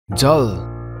जल,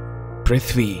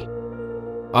 पृथ्वी,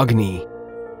 अग्नि,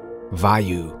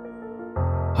 वायु।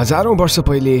 हजारौं वर्ष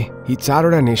पहिले यी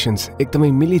चारवटा नेशन्स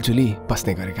एकदमै मिलिजुली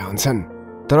बस्ने गरेका हुन्छन्।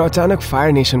 तर अचानक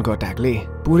फायर नेशनको अट्याकले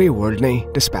पुरै वर्ल्ड नै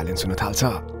डिसब्यालेन्स हुन थाल्छ।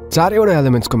 चारैवटा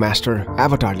एलिमेन्ट्सको मास्टर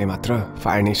एभाटारले मात्र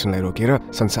फायर नेशनलाई रोकेर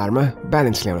संसारमा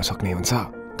ब्यालेन्स ल्याउन सक्ने हुन्छ।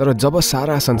 तर जब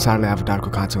सारा संसारलाई एभाटारको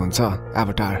खाँचो हुन्छ,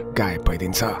 एभाटार गायब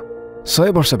भइदिन्छ।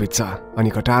 100 वर्ष बित्छ अनि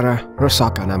कटारा र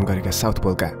सका नाम गरेका साउथ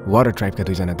पोलका वाटर ट्राइबका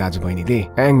दुईजना दाजु बहिनीले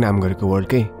एङ नाम गरेको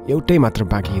वर्ल्डकै एउटै मात्र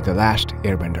बाँकी द लास्ट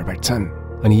एयरबेन्डर भेट्छन्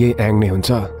अनि यही एङ नै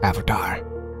हुन्छ एभाटार।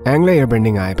 एङलाई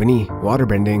एयरबेन्डिङ आए पनि वाटर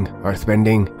बेन्डिङ, अर्थ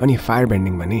बेन्डिङ अनि फायर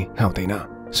बेन्डिङ भन्ने आउँदैन।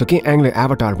 सो के एङले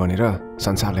एभाटार बनेर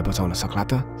संसारलाई बचाउन सक्ला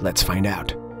त? Let's find out.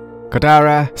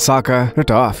 कटारा, सका र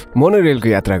टफ मोनोरेलको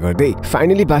यात्रा गर्दै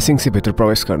फाइनली बासिङसी भित्र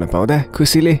प्रवेश गर्न पाउँदा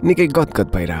खुसीले निकै गदगद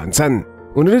भइरहन्छन्।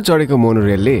 उनीहरू चढेको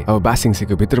मोनोरेलले अब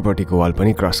बासिङसीको भित्रपट्टिको वाल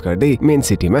पनि क्रस गर्दै मेन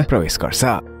सिटीमा प्रवेश गर्छ।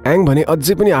 एङ भने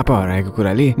अझै पनि आफा हराएको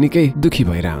कुराले निकै दुखी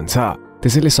भइरहन्छ।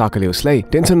 त्यसैले सकले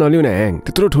उसलाई टेन्सन नलिउ न एङ,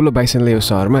 त्यत्रो ठुलो बाइसनले यो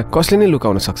सहरमा कसले नै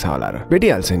लुकाउन सक्छ होला र,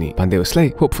 भेटिहाल्छ नि भन्दै उसलाई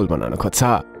होपफुल बनाउन खोज्छ।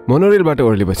 मोनोरेलबाट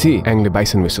ओर्लेपछि एङले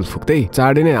बाइसन विसल फुक्दै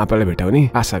चाँडै नै आपालाई भेटाउने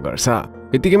आशा गर्छ।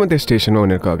 यतिकैमा त्यस स्टेसनमा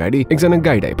उनीहरूको अगाडि एकजना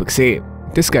गाइड आइपुग्छ।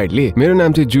 त्यस गाइडले मेरो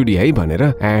नाम चाहिँ जुडी है भनेर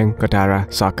एङ, कटारा,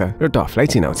 सका र टफलाई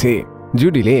चिनाउँछ।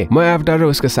 जुडीले म एभाटार र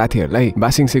उसका साथीहरूलाई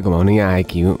बासिङसी घुमाउन यहाँ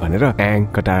आएकी हुँ भनेर एङ,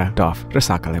 कटारा, टफ र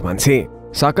साकालाई भन्छे।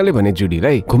 साकाले भने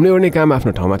जुडीलाई घुम्ने ओर्ने काम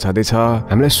आफ्नो ठाउँमा छँदैछ,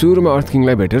 हामीलाई सुरुमा अर्थ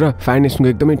किङलाई भेटेर फायर नेसनको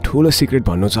एकदमै ठुलो सिक्रेट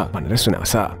भन्नु छ भनेर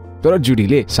सुनाउँछ। तर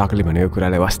जुडीले साकाले भनेको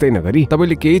कुरालाई वास्तै नगरी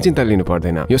तपाईँले केही चिन्ता लिनु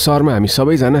पर्दैन, यो सहरमा हामी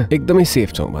सबैजना एकदमै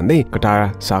सेफ छौँ भन्दै कटारा,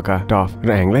 साका, टफ र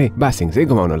एङलाई बासिङसी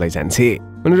घुमाउन लैजान्छे।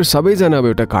 उनीहरू सबैजना अब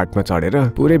एउटा कार्टमा चढेर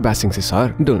पुरै बासिङसी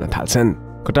सहर डुल्न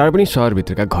थाल्छन्। कटारा पनि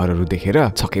सहरभित्रका घरहरू देखेर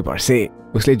छक्कै पर्छे।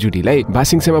 उसले जुडीलाई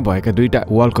बासिङसेमा भएका दुईटा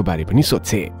वालको बारे पनि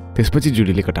सोध्छे। त्यसपछि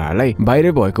जुडीले कटारालाई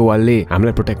बाहिर भएको वालले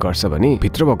हामीलाई प्रोटेक्ट गर्छ भने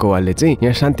भित्र भएको वालले चाहिँ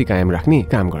यहाँ शान्ति कायम राख्ने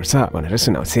काम गर्छ भनेर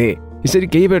सुनाउँछे। यसरी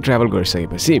केही बेर ट्राभल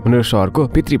गरिसकेपछि उनीहरू सहरको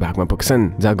भित्री भागमा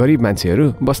पुग्छन् जहाँ गरिब मान्छेहरू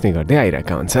बस्ने गर्दै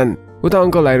आइरहेका हुन्छन्। उता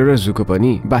अङ्कल आइरो र जुको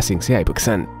पनि बासिङसे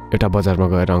आइपुग्छन्। एउटा बजारमा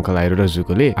गएर अङ्कल आइरो र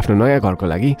जुकोले आफ्नो नयाँ घरको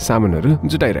लागि सामानहरू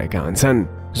जुटाइरहेका हुन्छन्।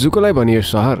 जुकोलाई भने यो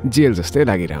सहर जेल जस्तै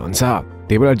लागिरहेको हुन्छ।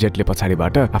 त्यही बेला जेटले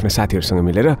पछाडिबाट आफ्नो साथीहरूसँग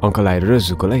मिलेर अङ्कल आइरो र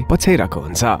जुकोलाई पछ्याइरहेको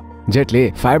हुन्छ। जेटले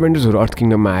फायर बेन्डर्सहरू अर्थ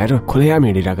किङडममा आएर खुलेआम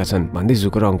हिँडिरहेका छन् भन्दै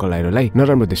जुको र अङ्कल आइरोलाई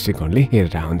नराम्रो दृष्टिकोणले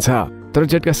हेरेर हुन्छ। तर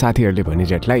जेटका साथीहरूले भने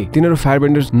जेटलाई तिनीहरू फायर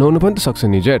बेन्डर्स नहुनु पनि त सक्छ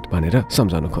नि जेट भनेर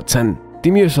सम्झाउन खोज्छन्।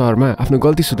 तिमी यो सहरमा आफ्नो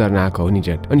गल्ती सुधार्न आएको हो नि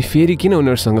जेट, अनि फेरि किन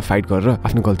उनीहरूसँग फाइट गरेर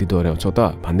आफ्नो गल्ती दोहोऱ्याउँछौ त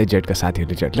भन्दै जेटका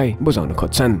साथीहरूले जेटलाई बुझाउन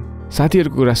खोज्छन्।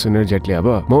 साथीहरूको कुरा सुनेर जेटले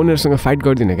अब म उनीहरूसँग फाइट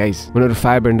गर्दिनँ गाइस, उनीहरू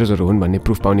फायर बेन्डर्सहरू हुन् भन्ने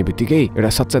प्रुफ पाउने बित्तिकै एउटा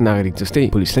सच्चा नागरिक जस्तै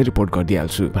पुलिसलाई रिपोर्ट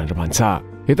गरिदिइहाल्छु भनेर भन्छ।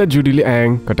 यता जुडीले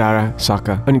एङ, कटारा,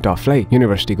 सका अनि टफलाई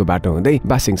युनिभर्सिटीको बाटो हुँदै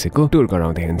बासिङसेको टुर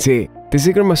गराउँदै हुन्छे।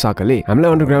 त्यसै क्रममा सकाले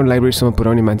हामीलाई अन्डरग्राउन्ड लाइब्रेरीसम्म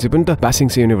पुर्याउने मान्छे पनि त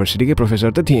बासिङसे युनिभर्सिटीकै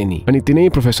प्रोफेसर त थिए नि, अनि तिनै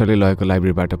प्रोफेसरले लगेको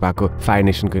लाइब्रेरीबाट पाएको फायर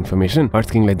नेसनको इन्फर्मेसन अर्थ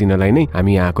किङलाई दिनलाई नै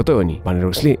हामी यहाँ आएको त हो नि भनेर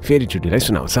उसले फेरि जुडीलाई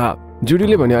सुनाउँछ।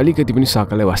 जुडीले भने अलिकति पनि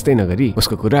सकालाई वास्तै नगरी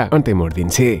उसको कुरा अन्त्य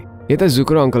मोडिदिन्छे। यता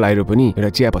जुको र अङ्कल आइरो पनि एउटा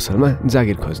चिया पसलमा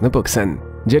जागिर खोज्न पुग्छन्।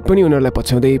 जेट पनि उनीहरूलाई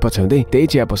पछ्याउँदै त्यही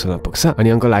चिया पसलमा पुग्छ अनि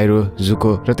अङ्कल आइरो,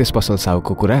 जुको र त्यस पसल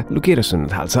साहुको कुरा लुकेर सुन्न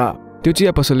थाल्छ। त्यो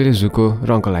चिया पसलले जुको र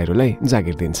अङ्कल आइरोलाई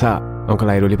जागिर दिन्छ। अङ्कल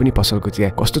आइरोले पनि पसलको चिया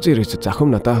कस्तो चाहिँ रहेछ चाखौँ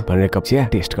न त भनेर कप चिया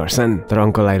टेस्ट गर्छन्। तर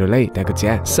अङ्कल आइरोलाई त्यहाँको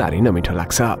चिया साह्रै नमिठो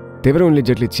लाग्छ। त्यही भएर उनले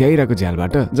जेटले चियाइरहेको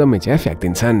झ्यालबाट जम्मै चिया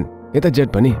फ्याँक्दिन्छन्। यता जेट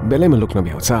पनि बेलैमा लुक्न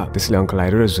भ्याउँछ, त्यसले अङ्कल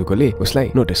आइरो र जुकोले उसलाई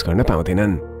नोटिस गर्न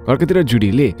पाउँदैनन्। अर्कोतिर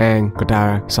जुडीले एङ,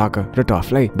 कटारा, सका र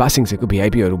टफलाई बासिङसेको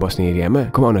भिआइपीहरू बस्ने एरियामा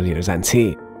घुमाउन लिएर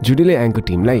जान्छे। जुडीले एङको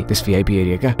टिमलाई त्यस भिआइपी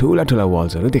एरियाका ठुला ठुला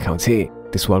वाल्सहरू देखाउँछे।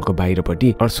 त्यस वालको बाहिरपट्टि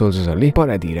अर्थ सोल्जर्सहरूले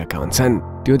पहरा दिइरहेका हुन्छन्।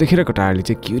 त्यो देखेर कटाराले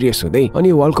चाहिँ क्युरियस हुँदै अनि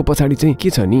वालको पछाडि चाहिँ के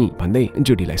छ नि भन्दै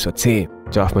जुडीलाई सोध्छे।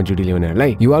 जफमा जुडीले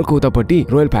उनीहरूलाई यो वालको उतापट्टि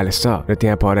रोयल प्यालेस छ र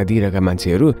त्यहाँ पहरा दिइरहेका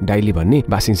मान्छेहरू डाइली भन्ने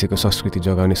बासिङसेको संस्कृति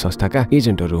जोगाउने संस्थाका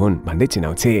एजेन्टहरू हुन् भन्दै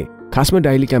चिनाउँछे। खासमा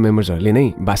डाइलीका मेम्बर्सहरूले नै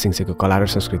बासिङसेको कला र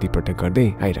संस्कृति प्रोटेक्ट गर्दै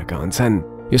आइरहेका हुन्छन्।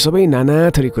 यो सबै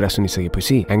नाना थरी कुरा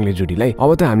सुनिसकेपछि एङले जुडीलाई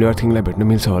अब त हामीले अर्थिङलाई भेट्न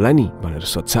मिल्छ होला नि भनेर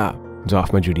सोध्छ।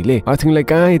 जफमा जुडीले अर्थिङलाई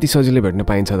कहाँ यति सजिलै भेट्न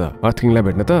पाइन्छ त, अर्थिङलाई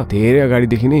भेट्न त धेरै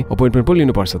अगाडिदेखि नै अपोइन्टमेन्ट पो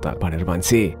लिनुपर्छ त भनेर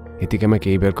भन्छे। यतिकैमा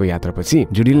केही बेरको यात्रापछि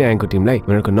जुडीले एङको टिमलाई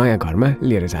उनीहरूको नयाँ घरमा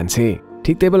लिएर जान्छे।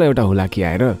 ठिक त्यही बेला एउटा हुलाकी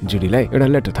आएर जुडीलाई एउटा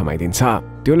लेटर थमाइदिन्छ।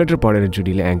 त्यो लेटर पढेर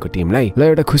जुडीले एङको टिमलाई ल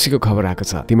एउटा खुसीको खबर आएको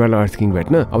छ, तिमीहरूलाई अर्थ किङ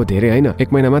भेट्न अब धेरै होइन 1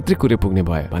 महिना मात्रै कुरै पुग्ने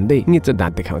भयो भन्दै निच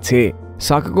दाँत देखाउँछे।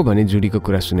 साकाको भने जुडीको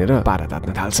कुरा सुनेर पारा तात्न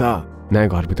थाल्छ। नयाँ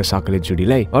घरभित्र साकाले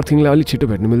जुडीलाई अर्थिङलाई अलि छिटो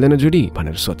भेट्नु मिल्दैन जुडी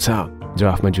भनेर सोध्छ।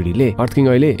 जवाफमा जुडीले अर्थिङ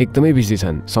अहिले एकदमै बिजी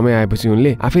छन्, समय आएपछि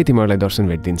उनले आफै तिमीहरूलाई दर्शन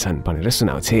भेटिदिन्छन् भनेर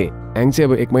सुनाउँछे। एङ चाहिँ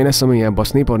अब 1 महिनासम्म यहाँ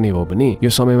बस्नै पर्ने हो भने यो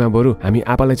समयमा बरु हामी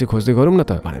आपालाई चाहिँ खोज्दै गरौँ न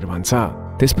त भनेर भन्छ।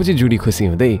 त्यसपछि जुडी खुसी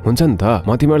हुँदै हुन्छ नि त,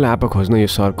 म तिमीहरूलाई आपा खोज्न यो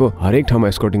सहरको हरेक ठाउँमा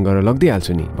एस्कर्टिङ गरेर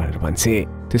लगिदिइहाल्छु नि भनेर भन्छे।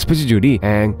 त्यसपछि जुडी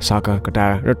एङ, साका,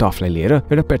 कटारा र टफलाई लिएर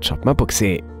एउटा पेट सपमा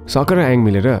पुग्छे। साका र एङ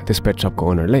मिलेर त्यस पेट सपको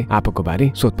ओनरलाई आपाको बारे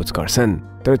सोधपुछ गर्छन्।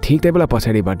 तर ठिक त्यही बेला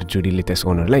पछाडिबाट जुडीले त्यस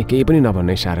ओनरलाई केही पनि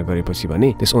नभन्ने इसारा गरेपछि भने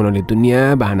त्यस ओनरले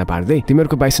दुनियाँ बहाना पार्दै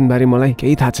तिमीहरूको बाइसन बारे मलाई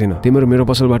केही थाहा छैन, तिमीहरू मेरो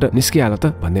पसलबाट निस्किहाल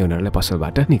त भन्दै उनीहरूलाई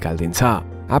पसलबाट निकालिदिन्छ।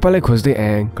 आपालाई खोज्दै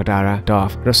एङ, कटारा,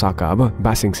 टफ र साका अब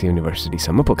बासिङ्स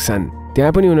युनिभर्सिटीसम्म पुग्छन्।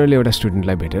 त्यहाँ पनि उनीहरूले एउटा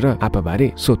स्टुडेन्टलाई भेटेर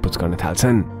आपाबारे सोधपुछ गर्न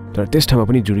थाल्छन्। तर त्यस ठाउँमा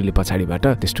पनि जुडीले पछाडिबाट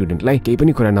त्यो स्टुडेन्टलाई केही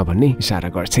पनि कुरा नभन्ने इसारा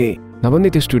गर्छे। नभन्दै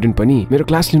त्यो स्टुडेन्ट पनि मेरो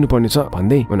क्लास लिनुपर्ने छ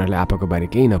भन्दै उनीहरूले आपाको बारे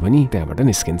केही नभनी त्यहाँबाट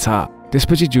निस्किन्छ।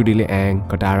 त्यसपछि जुडीले एङ,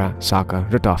 कटारा, साका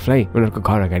र टफलाई उनीहरूको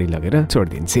घर अगाडि लगेर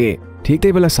छोडिदिन्छे। ठिक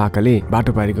त्यही बेला साकाले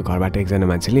बाटो पारीको घरबाट एकजना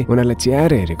मान्छेले उनीहरूलाई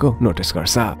च्याएर हेरेको नोटिस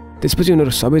गर्छ। त्यसपछि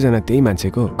उनीहरू सबैजना त्यही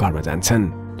मान्छेको घरमा जान्छन्।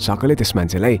 साकाले त्यस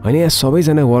मान्छेलाई हैन यहाँ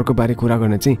सबैजना वरको बारे कुरा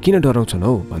गर्न चाहिँ किन डराउँछन्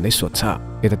हौ भन्दै सोध्छ।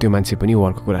 यता त्यो मान्छे पनि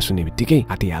वरको कुरा सुन्ने बित्तिकै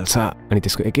आतिहाल्छ अनि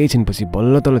त्यसको एकैछिनपछि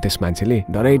बल्ल तल्ल त्यस मान्छेले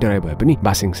डराइ भए पनि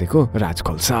बासिङ्सेको राज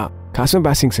खोल्छ। खासमा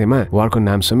बासिङ्सेमा वरको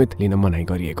नाम समेत लिन मनाइ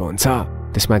गरिएको हुन्छ।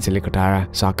 त्यस मान्छेले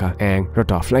कटारा, साका, एङ र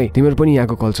टफलाई तिमीहरू पनि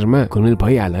यहाँको कल्चरमा घुलमिल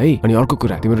भइहाल है, अनि अर्को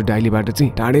कुरा तिमीहरू डाइलीबाट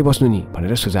चाहिँ टाढै बस्नु नि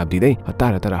भनेर सुझाव दिँदै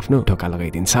हतार हतार आफ्नो ढोका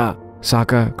लगाइदिन्छ।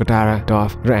 साका, कटारा,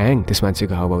 टफ र एङ त्यस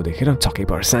मान्छेको हाउभाउ देखेर छक्कै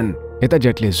पर्छन्। यता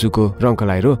जेटले जुको र अङ्कल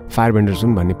आइरो फायर बेन्डर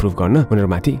हुन् भन्ने प्रुभ गर्न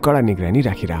उनीहरूमाथि कडा निगरानी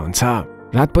राखिरहेको हुन्छ।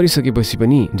 रात परिसकेपछि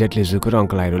पनि जेटले जुको र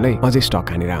अङ्कल आइरोलाई अझै स्टक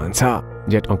हानिरहेको हुन्छ।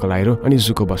 जेट अङ्कल आइरो अनि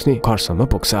जुको बस्ने घरसम्म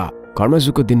पुग्छ। घरमा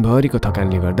जुको दिनभरिको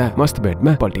थकानले गर्दा मस्त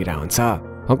बेडमा पल्टिरहेको हुन्छ।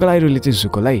 अङ्कल आइरोले चाहिँ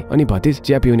जुकोलाई अनि भतिज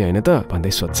चिया पिउने होइन त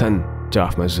भन्दै सोध्छन्।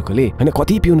 जवाफमा जुकोले हैन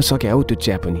कति पिउन सक्या हौ त्यो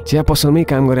चिया पनि, चिया पसलमै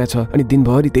काम गरेछ अनि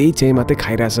दिनभरि त्यही चिया मात्रै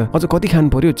खाइरहेछ, अझ कति खानु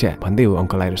पर्यो चिया भन्दै ऊ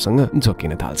अङ्कल आइरोसँग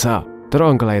झोकिन थाल्छ। तर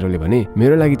अङ्कल आइरोले भने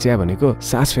मेरो लागि चिया भनेको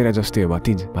सास फेरा जस्तै हो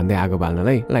भतिज भन्दै आगो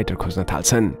बाल्नलाई लाइटर खोज्न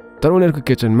थाल्छन्। तर उनीहरूको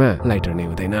किचनमा लाइटर नै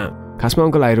हुँदैन। खासमा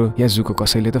अङ्कल आइरो या जुको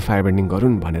कसैले त फायर बेन्डिङ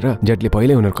गरून् भनेर जेटले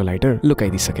पहिल्यै उनीहरूको लाइटर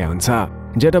लुकाइदिइसकेका हुन्छ।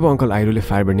 जेट अब अङ्कल आइरोले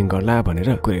फायर बेन्डिङ गर्ला भनेर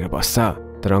कुरेर बस्छ।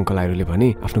 तर अङ्कल आइरोले भने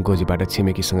आफ्नो गोजीबाट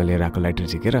छिमेकीसँग लिएर आएको लाइटर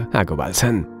झिकेर आगो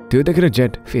बाल्छन्। त्यो देखेर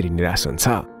जेट फेरि निराश हुन्छ।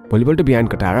 भोलिपल्ट बिहान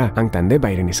कटारा आङ तान्दै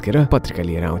बाहिर निस्केर पत्रिका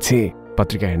लिएर आउँछे।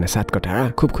 पत्रिका हेर्न साथ कटारा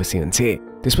खुब खुसी हुन्छे।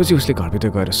 त्यसपछि उसले घरभित्र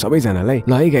गएर सबैजनालाई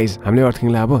ल है गाइज हामीले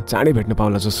अर्थिङलाई अब चाँडै भेट्न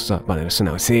पाउला जस्तो छ भनेर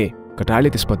सुनाउँछे। कटारले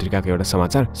त्यस पत्रिकाको एउटा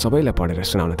समाचार सबैलाई पढेर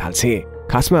सुनाउन थाल्छे।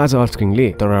 खासमा आज अर्थिङले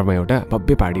तरवारमा एउटा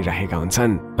भव्य पार्टी राखेका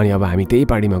हुन्छन् अनि अब हामी त्यही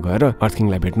पार्टीमा गएर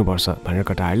अर्थिङलाई भेट्नुपर्छ भनेर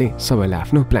कटारले सबैलाई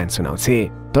आफ्नो प्लान सुनाउँछे।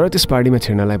 तर त्यस पार्टीमा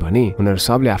छिर्नलाई भने उनीहरू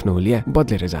सबले आफ्नो हुलिया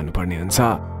बदलेर जानुपर्ने हुन्छ।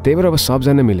 त्यही भएर अब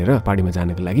सबजना मिलेर पार्टीमा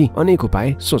जानको लागि अनेक उपाय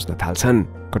सोच्न थाल्छन्।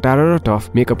 कटारा र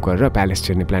टफ मेकअप गरेर प्यालेस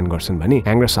छिर्ने प्लान गर्छन् भने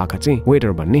ह्याङ र साका चाहिँ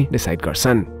वेटर बन्ने डिसाइड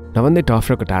गर्छन्। नभन्दै टफ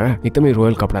र कटारा एकदमै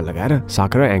रोयल कपडा लगाएर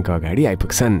साका र ह्याङको अगाडि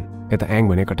आइपुग्छन्। यता ह्याङ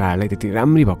भने कटारालाई त्यति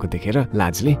राम्री भएको देखेर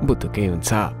लाजले बुत्तुकै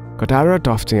हुन्छ। कटारा र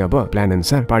टफ चाहिँ अब प्लान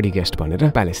अनुसार पार्टी गेस्ट भनेर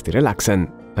प्यालेसतिर लाग्छन्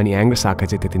अनि ह्याङ र साका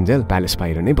चाहिँ त्यतिन्जेल प्यालेस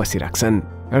बाहिर नै बसिराख्छन्।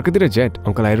 अर्कोतिर जेट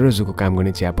अङ्कल आइरो र जुको काम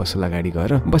गर्ने चिया पसल अगाडि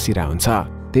गएर बसिरहेको हुन्छ।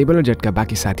 त्यही बेला जेटका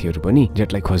बाँकी साथीहरू पनि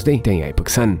जेटलाई खोज्दै त्यहीँ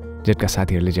आइपुग्छन्। जेटका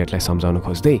साथीहरूले जेटलाई सम्झाउन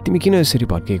खोज्दै तिमी किन यसरी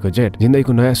भत्किएको जेट,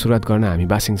 जिन्दगीको नयाँ सुरुवात गर्न हामी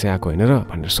बासिङ्से आएको होइन र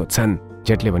भनेर सोध्छन्।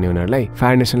 जेटले भने उनीहरूलाई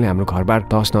फायर नेसनले हाम्रो घरबार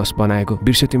तहस नहस बनाएको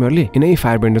बिर्स्यो तिमीहरूले, यिनै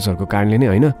फायर बेन्डर्सहरूको कारणले नै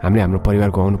होइन हामीले हाम्रो परिवार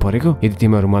गुमाउनु परेको। यदि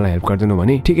तिमीहरू मलाई हेल्प गर्दैनौ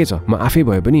भने ठिकै छ, म आफै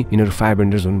भए पनि यिनीहरू फायर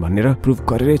बेन्डर्स हुन् भनेर प्रुभ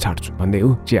गरेरै छाड्छु भन्दै ऊ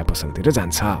चिया पसलतिर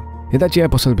जान्छ। यता चिया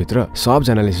पसलभित्र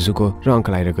सबजनाले जुको र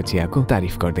अङ्कल आइरोको चियाको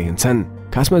तारिफ गर्दै हुन्छन्।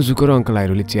 खासमा जुको र अङ्कल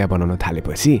आइरोले चिया बनाउन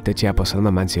थालेपछि त्यो चिया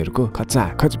पसलमा मान्छेहरूको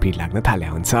खचाखच भिड लाग्न थाले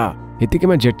हुन्छ।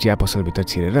 यतिकैमा जेट चिया पसलभित्र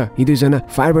छिरेर यी दुईजना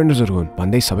फायर बेन्डर्सहरू हुन्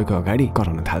भन्दै सबैको अगाडि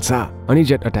कराउन थाल्छ अनि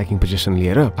जेट अट्याकिङ पोजिसन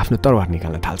लिएर आफ्नो तरवार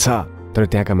निकाल्न थाल्छ। तर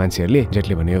त्यहाँका मान्छेहरूले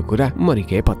जेटले भनेको कुरा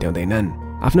मरिकै पत्याउँदैनन्।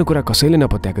 आफ्नो कुरा कसैले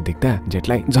नपत्याएको देख्दा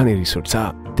जेटलाई झनै रिस उठ्छ।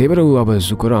 त्यही भएर ऊ अब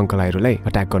जुको र अङ्कल आइरोलाई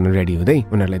अट्याक गर्न रेडी हुँदै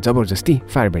उनीहरूलाई जबरजस्ती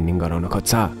फायर बेन्डिङ गराउन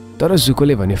खोज्छ। तर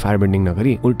जुकोले भने फायर बेन्डिङ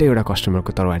नगरी उल्टै एउटा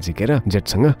कस्टमरको तरवार झिकेर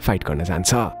जेटसँग फाइट गर्न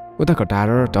जान्छ। उता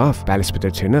कटारा र टफ प्यालेसभित्र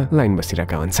छिर्न लाइन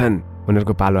बसिरहेका हुन्छन्।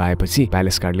 उनीहरूको पालो आएपछि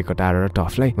प्यालेस गार्डले कटारा र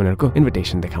टफलाई उनीहरूको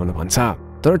इन्भिटेसन देखाउन भन्छ।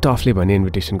 तर टफले भने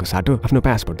इन्भिटेसनको साटो आफ्नो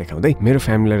पासपोर्ट देखाउँदै मेरो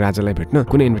फ्यामिलीलाई राजालाई भेट्न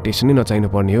कुनै इन्भिटेसनै नचाहिनु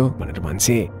पर्ने हो भनेर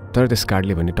भन्छे। तर त्यस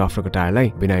गार्डले भने टफ र कटारालाई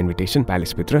बिना इन्भिटेसन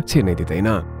प्यालेसभित्र छिर्नै दिँदैन।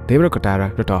 त्यही भएर कटारा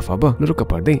र टफ अब लुरुक्क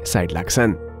पर्दै साइड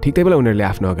लाग्छन्। ठिक त्यही बेला उनीहरूले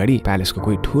आफ्नो अगाडि प्यालेसको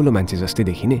कोही ठुलो मान्छे जस्तै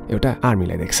देखिने एउटा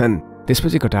आर्मीलाई देख्छन्।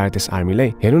 त्यसपछि कटारा त्यस आर्मीलाई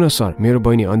हेर्नु न सर मेरो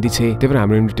बहिनी अन्धी छे त्यही भएर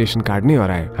हाम्रो इन्भिटेसन कार्ड नै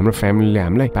हरायो हाम्रो फ्यामिलीले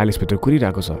हामीलाई प्यालेस भित्र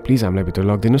कुरिरहेको छ प्लिज हामीलाई भित्र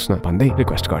लगिदिनुस् न भन्दै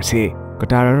रिक्वेस्ट गर्छ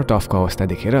कटारा र टफको अवस्था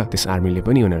देखेर त्यस आर्मीले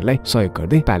पनि उनीहरूलाई सहयोग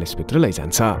गर्दै प्यालेस भित्र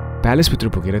लैजान्छ प्यालेस भित्र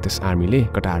पुगेर त्यस आर्मीले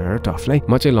कटारा र टफलाई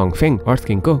म चाहिँ लङफेङ अर्थ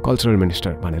किङको कल्चरल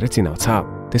मिनिस्टर भनेर चिनाउँछ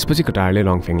त्यसपछि कटाराले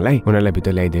लङफेङलाई उनीहरूलाई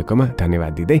भित्र ल्याइदिएकोमा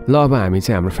धन्यवाद दिँदै ल अब हामी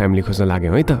चाहिँ हाम्रो फ्यामिली खोज्न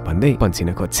लाग्यौँ है त भन्दै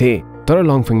पन्छिन खोज्छे तर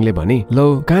लङफेङले भने ल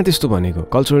कहाँ त्यस्तो भनेको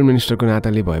कल्चरल मिनिस्टरको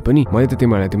नाताले भए पनि मैले त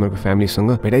तिमीहरूलाई तिमीहरूको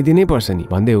फ्यामिलीसँग भेटाइदिनै पर्छ नि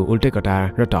भन्दै उल्टै कटारा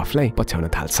र टफलाई पछ्याउन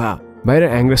थाल्छ बाहिर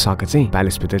एङ र सक चाहिँ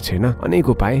प्यालेसभित्र छिर्न अनेक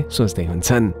उपाय सोच्दै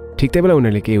हुन्छन् ठिक त्यही बेला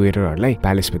उनीहरूले केही वेटरहरूलाई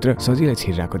प्यालेसभित्र सजिलै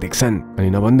छिरिरहेको देख्छन् अनि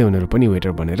नभन्दै उनीहरू पनि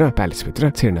वेटर बनेर प्यालेसभित्र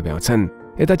छिर्न भ्याउँछन्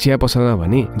यता चिया पसलमा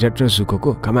भने जेट र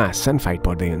जुकोको घमासान फाइट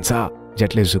पर्दै हुन्छ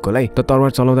जेटले जुकोलाई त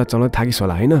तरवार चलाउँदा थाकिस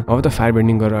होला होइन अब त फायर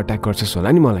बेन्डिङ गरेर अट्याक गर्छस्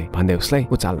होला नि मलाई भन्दै उसलाई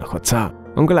उचाल्न खोज्छ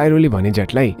अंकल आइरोले भने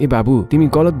जेटलाई ए बाबु तिमी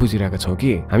गलत बुझिरहेका छौ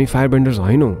कि हामी फायर बेन्डर्स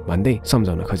होइनौ भन्दै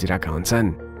सम्झाउन खोजिरहेका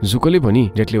हुन्छन् जुकोले पनि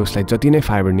जेटले उसलाई जति नै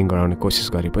फायर बेन्डिङ गराउने कोसिस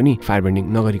गरे पनि फायर बेन्डिङ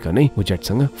नगरिकनै ऊ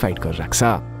जेटसँग फाइट गरेर राख्छ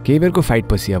केही बेरको फाइट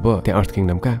पछि अब त्यहाँ अर्थ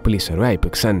किङडमका पुलिसहरू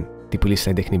आइपुग्छन् ती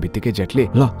पुलिसलाई देख्ने बित्तिकै जेटले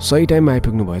ल सही टाइममा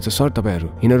आइपुग्नु भएछ सर तपाईहरु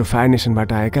यिनीहरु फायर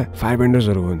नेसनबाट आएका फायर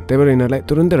बेन्डर्सहरु हुन् त्यही भएर यिनीहरुलाई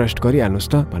तुरुन्तै अरेस्ट गरिहाल्नुस्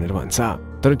त भनेर भन्छ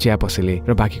तर चिया पसले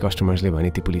र बाँकी कस्टमर्सले भने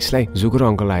ती पुलिसलाई जुको र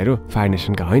अंकल आएर फायर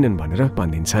नेसनका होइनन् भनेर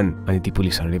भनिदिन्छन् अनि ती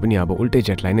पुलिसहरुले पनि अब उल्टै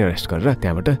जेटलाई नै अरेस्ट गरेर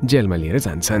त्यहाँबाट जेलमा लिएर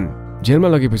जान्छन् जेलमा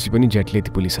लगेपछि पनि जेटले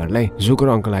ती पुलिसहरुलाई जुको र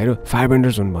अंकल आएर फायर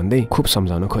बेन्डर्स हुन् भन्दै खूब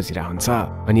सम्झाउन खोजिरा हुन्छ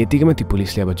अनि यतिकैमा ती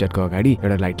पुलिसले अब जेटको अगाडि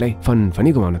एउटा लाइटलाई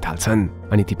फनी घुमाउन थाल्छन्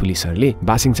अनि ती पुलिसहरुले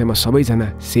बासिङसेमा सबैजना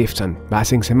सेफ छन्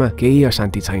बासिङसेमा केही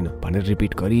अशान्ति छैन भनेर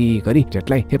रिपिट गरी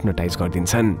जेटलाई हिप्नोटाइज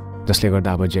गरिदिन्छन् जसले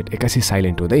गर्दा अब जेट एकासी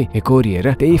साइलेन्ट हुँदै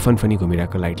एकोरिएर त्यही फनी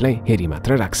घुमिरहेको लाइटलाई हेरी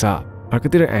मात्र राख्छ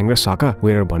अर्कोतिर एङ र सका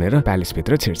वेयर बनेर प्यालेस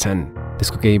भित्र छिर्छन्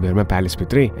त्यसको केही बेरमा प्यालेस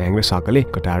भित्रै एङ र सकले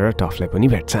कटारा र टफलाई पनि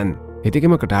भेट्छन्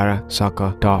यतिकैमा कटारा सक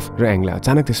टफ र एङलाई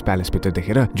अचानक त्यस प्यालेस भित्र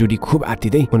देखेर जुडी खूब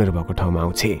आत्तिदै उनीहरू भएको ठाउँमा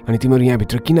आउँछे अनि तिमीहरू यहाँ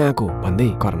भित्र किन आएको भन्दै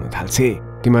कराउन थाल्छे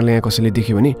तिमीहरूले यहाँ कसैले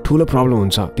देख्यो भने ठूलो प्रब्लम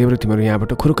हुन्छ त्यही भएर तिमीहरू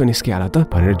यहाँबाट खुरुक्क निस्किहाल त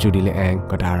भनेर जुडीले एङ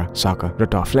कटारा सक र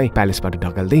टफलाई प्यालेसबाट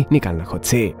ढकेल्दै निकाल्न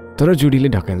खोज्छे तर जुडीले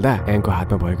ढकेल्दा एङको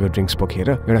हातमा भएको ड्रिङ्क्स पोखेर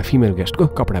एउटा फिमेल गेस्टको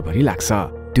कपडा भरि लाग्छ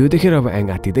त्यो देखेर अब एङ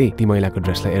आत्तिदै ती महिलाको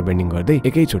ड्रेसलाई एयरबेन्डिङ गर्दै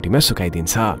एकैचोटीमा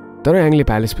सुकाइदिन्छ तर एङले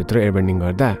प्यालेस भित्र एयरबेन्डिङ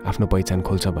गर्दा आफ्नो पहिचान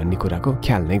खोल्छ भन्ने कुराको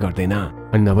ख्याल नै गर्दैन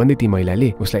अनि नभन्दै ती महिलाले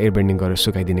उसलाई एयरबेन्डिङ गरेर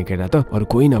सुकाइदिने केटा त अरु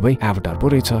कोही नभई एभाटार पो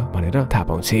रहेछ भनेर थाहा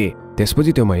पाउँछे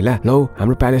त्यसपछि त्यो महिला लौ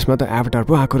हाम्रो प्यालेसमा त एभाटार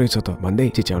पो आएको रहेछ त भन्दै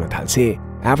चिच्याउन थाल्छे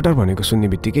एभाटार भनेको सुन्ने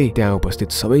बित्तिकै त्यहाँ उपस्थित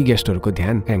सबै गेस्टहरूको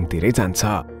ध्यान एङतिरै जान्छ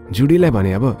जुडीलाई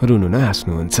भने अब रुनु न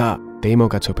हाँस्नुहुन्छ त्यही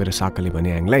मौका छोपेर साकले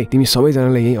भने एङलाई तिमी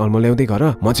सबैजनालाई यही अल्मल्याउँदै गर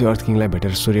म चाहिँ अर्थ किङलाई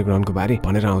भेटेर सूर्यग्रहणको बारे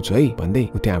भनेर आउँछु है भन्दै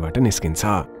ऊ त्यहाँबाट निस्किन्छ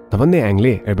नभन्दै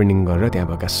एङले एयरबेन्डिङ गरेर त्यहाँ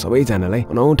भएका सबैजनालाई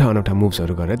अनौठा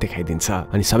मुभ्सहरू गरेर देखाइदिन्छ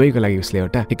अनि सबैको लागि उसले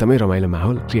एउटा एकदमै रमाइलो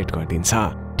माहौल क्रिएट गरिदिन्छ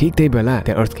ठिक त्यही बेला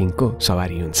त्यहाँ अर्थ किङको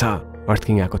सवारी हुन्छ अर्थ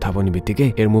किङ आएको थाहा पाउने बित्तिकै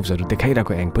एयर मुभ्सहरू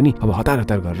देखाइरहेको एङ पनि अब हतार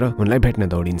गरेर उनलाई भेट्न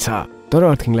दौडिन्छ तर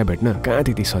अर्थ किङलाई भेट्न कहाँ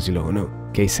त्यति सजिलो हुनु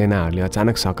केही सेनाहरूले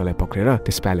अचानक सकलाई पक्रेर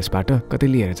त्यस प्यालेसबाट कतै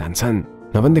लिएर जान्छन्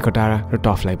नभन्दै कटारा र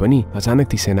टफलाई पनि अचानक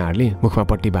ती सेनाहरूले मुखमा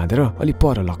पट्टी बाँधेर अलि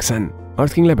पर लग्छन्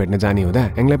अर्थ किङलाई भेट्न जाने हुँदा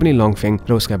एङलाई पनि लङफेङ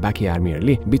र उसका बाँकी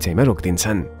आर्मीहरूले बिचैमा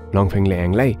रोकिदिन्छन् लङफेङले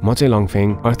एङलाई म चाहिँ लङफेङ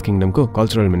अर्थ किङडमको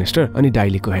कल्चरल मिनिस्टर अनि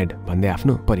डाइलीको हेड भन्दै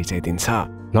आफ्नो परिचय दिन्छ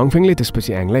लङफेङले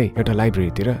त्यसपछि एङलाई एउटा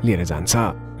लाइब्रेरीतिर लिएर जान्छ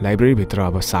लाइब्रेरीभित्र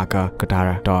अब साका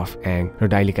कटारा टफ एङ र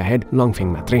डाइलीका हेड लङफेङ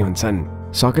मात्रै हुन्छन्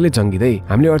सकले जङ्गिँदै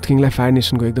हामीले अर्थ किङलाई फायर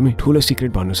नेसनको एकदमै ठूलो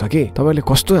सिक्रेट भन्नु सके तपाईले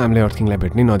कस्तो हामीले अर्थ किङलाई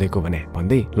भेट्नै नदिएको भने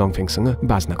भन्दै लङफेङसँग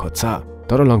बाज्न खोज्छ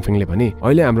तर लङफेङले भने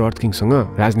अहिले हाम्रो अर्थ किङसँग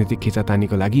राजनीतिक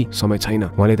खिचातानीको लागि समय छैन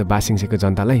उहाँले त बासिङसेको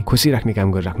जनतालाई खुसी राख्ने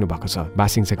काम गरिराख्नु भएको छ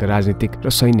बासिङसेको राजनीतिक र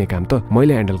सैन्य काम त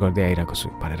मैले ह्यान्डल गर्दै आइरहेको छु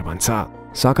भनेर भन्छ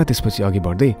सका त्यसपछि अघि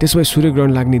बढ्दै त्यसपछि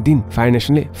सूर्यग्रहण लाग्ने दिन फायर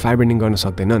नेसनले फायर बेन्डिङ गर्न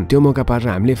सक्दैनन् त्यो मौका पारेर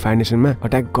हामीले फायर नेसनमा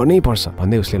अट्याक गर्नै पर्छ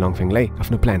भन्दै उसले लङफेङलाई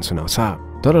आफ्नो प्लान सुनाउँछ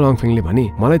तर लङफेङले भने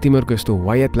मलाई तिमीहरूको यस्तो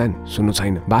वायर प्लान सुन्नु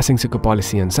छैन बासिङसेको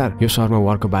पोलिसी अनुसार यो शहरमा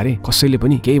वारको बारे कसैले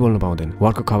पनि केही बोल्नु पाउँदैन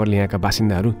वारको खबरले यहाँका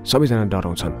बासिन्दाहरू सबैजना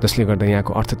डराउँछन् जसले गर्दा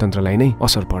यहाँको अर्थतन्त्रलाई नै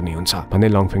असर पर्ने हुन्छ भन्दै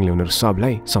लङफेङले उनीहरू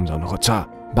सबलाई सम्झाउन खोज्छ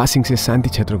बासिङसे शान्ति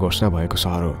क्षेत्र घोषणा भएको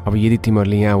सहर हो अब यदि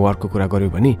तिमीहरूले यहाँ वारको कुरा गर्यो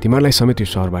भने तिमीहरूलाई समेत यो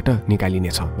सहरबाट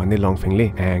निकालिनेछ भन्दै लङफेङले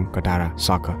एङ कटारा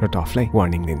सक र टफलाई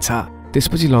वार्निङ दिन्छ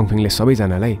त्यसपछि लङफेङले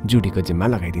सबैजनालाई जुडीको जिम्मा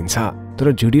लगाइदिन्छ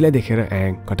तर जुडीलाई देखेर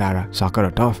एङ कटारा सक र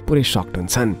टफ पुरै सक्ड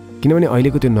हुन्छन् किनभने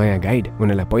अहिलेको त्यो नयाँ गाइड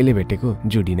उनीहरूलाई पहिले भेटेको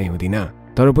जुडी नै हुँदैन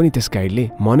तर पनि त्यस गाइडले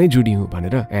म नै जुडी हुँ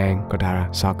भनेर एङ कटारा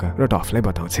सक र टफलाई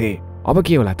बताउँछे अब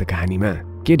के होला त कहानीमा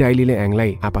के डाइलीले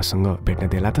एङलाई आपासँग भेट्न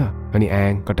देला त? अनि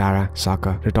एङ, कटारा, सक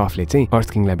र टफले चाहिँ अर्थ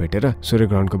किङलाई भेटेर सूर्य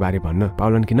ग्रहणको बारे भन्न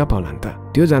पाउलान् कि नपाउलान् त?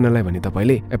 त्यो जानलाई भने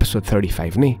तपाईले एपिसोड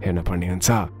 35 नै हेर्न पर्ने हुन्छ।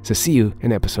 So C you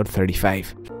in episode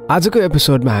 35। आजको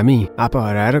एपिसोडमा हामी आपा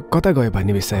हराएर कता गयो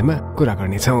भन्ने विषयमा कुरा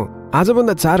गर्नेछौँ।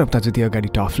 आजभन्दा 4 हप्ता जति अगाडि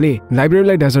टफले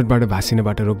लाइब्रेरीलाई डेजर्टबाट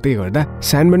भासिनबाट रोक्दै गर्दा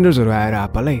स्यान्डबेन्डर्सहरू आएर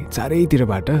आपालाई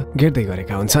चारैतिरबाट घेर्दै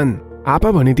गरेका हुन्छन्। आपा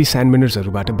भने ती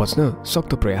स्यान्डबेन्डर्सहरूबाट बच्न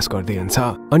सक्दो प्रयास गर्दै हुन्छ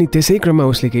अनि त्यसै क्रममा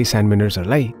उसले केही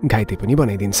स्यान्डबेन्डर्सहरूलाई घाइते पनि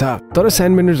बनाइदिन्छ। तर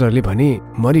स्यान्डबेन्डर्सहरूले भने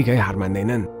मरिगए हार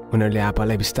मान्दैनन्। उनीहरूले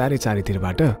आपालाई बिस्तारै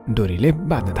चारैतिरबाट डोरीले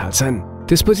बाँध्न थाल्छन्।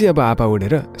 त्यसपछि अब आपा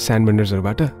उडेर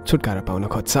स्यान्डबेन्डर्सहरूबाट छुटकारा पाउन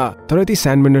खोज्छ, तर ती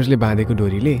स्यान्डबेन्डर्सले बाँधेको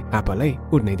डोरीले आपालाई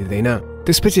उड्नै दिँदैन।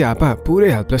 त्यसपछि आपा पुरै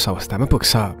हेल्पलेस अवस्थामा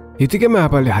पुग्छ। यतिकैमा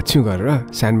आपाले हाच्छ्यु गरेर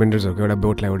स्यान्डबेन्डर्सहरूको एउटा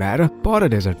बोटलाई उडाएर पर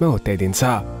डेजर्टमा होत्याइदिन्छ।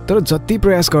 तर जति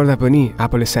प्रयास गर्दा पनि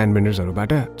आपाले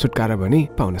स्यान्डबेन्डर्सहरूबाट छुटकारा भने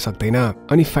पाउन सक्दैन।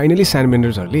 अनि फाइनली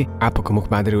स्यान्डबेन्डर्सहरूले आपाको मुख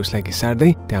बाँधेर उसलाई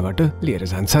घिसार्दै त्यहाँबाट लिएर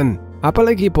जान्छन्।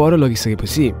 आपालाई केही पर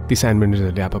लगिसकेपछि ती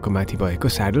स्यान्डबेन्डर्सहरूले आपाको माथि भएको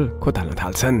स्याडल खोताल्न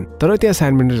थाल्छन्। तर त्यहाँ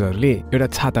स्यान्डबेन्डर्सहरूले एउटा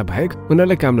छाता बाहेक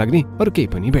उनीहरूलाई काम लाग्ने अरू केही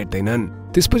पनि भेट्दैनन्।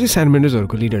 त्यसपछि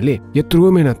स्यान्डबेन्डर्सहरूको लिडरले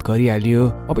यत्रो मेहनत गरिहालियो,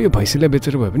 अब यो भैँसीलाई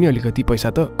बेचेर भए पनि अलिकति पैसा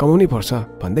त कमाउनै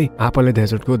पर्छ भन्दै आपालाई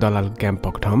डेजर्टको दलालको क्याम्प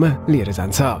भएको ठाउँमा लिएर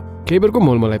जान्छ। केही बेरको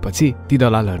मोलमलाइपछि ती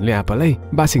दलालहरूले आपालाई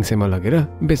बासिङसेमा लगेर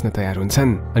बेच्न तयार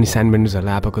हुन्छन् अनि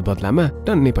स्यान्डबेन्डर्सहरूलाई आपाको बदलामा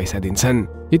टन्नै पैसा दिन्छन्।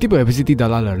 यति भएपछि ती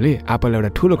दलालहरूले आपालाई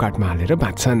एउटा ठुलो काठमा हालेर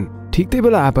बाँध्छन्। ठिक त्यही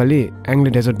बेला आपाले एङले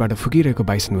डेजर्टबाट फुकिरहेको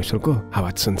बाइसन व्हिसलको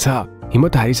आवाज सुन्छ।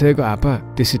 हिम्मत हारिसकेको आपा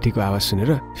त्यो सिटीको आवाज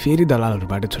सुनेर फेरि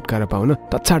दलालहरूबाट छुटकारा पाउन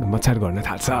तछाड मछाड गर्न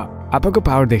थाल्छ। आपाको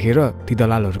पावर देखेर ती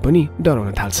दलालहरू पनि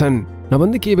डराउन थाल्छन्।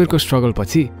 नभन्दै केही बेरको स्ट्रगल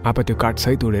पछि आपा त्यो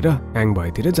काठसहित उडेर एङ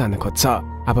भएतिर जान खोज्छ।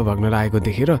 आपा भग्न लागेको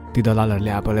देखेर ती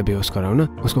दलालहरूले आपालाई बेहोस गराउन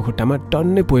उसको खुट्टामा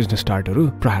टन्नै पोइजनस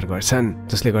डार्टहरू प्रहार गर्छन्,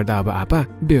 जसले गर्दा अब आपा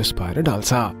बेहोस भएर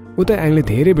ढल्छ। उता एङले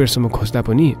धेरै बेरसम्म खोज्दा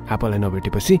पनि आपालाई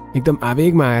नभेटेपछि एकदम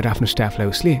आवेगमा आएर आफ्नो स्टाफलाई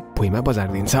उसले भुइँमा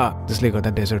बजारिदिन्छ, जसले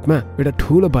गर्दा डेजर्टमा एउटा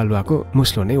ठुलो बालुवाको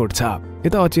मुस्लो नै उड्छ।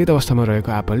 यता अचेत अवस्थामा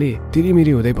रहेको आपाले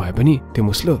तिरिमिरी हुँदै भए पनि त्यो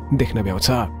मुस्लो देख्न भ्याउँछ।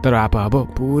 तर आपा अब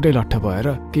पुरै लट्ठ भएर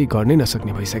केही गर्नै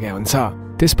नसक्ने भइसकेका हुन्छ।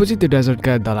 त्यसपछि त्यो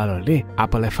डेजर्टका दलालहरूले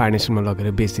आपालाई फायर नेसनमा लगेर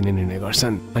बेचिदिने निर्णय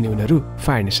गर्छन् अनि उनीहरू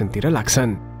फायर नेसनतिर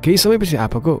लाग्छन्। केही समयपछि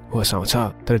आपाको होस आउँछ,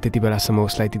 तर त्यति बेलासम्म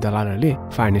उसलाई ती दलालहरूले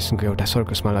फायर नेसनको एउटा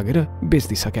सर्कसमा लगेर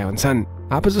बेचिदिइसकेका हुन्छन्।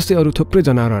 आपा जस्तै अरू थुप्रै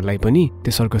जनावरहरूलाई पनि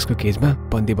त्यो सर्कसको केजमा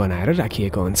बन्दी बनाएर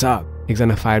राखिएको हुन्छ।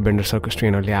 एकजना फायर बेन्डर सर्कस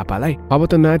ट्रेनरले आपालाई अब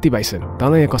त नाति बाइसन,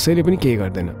 तँलाई यहाँ कसैले पनि केही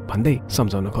गर्दैन भन्दै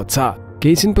सम्झाउन खोज्छ।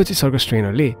 केही छिनपछि सर्कस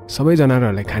ट्रेनरले सबै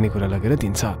जनावरहरूलाई खानेकुरा लगेर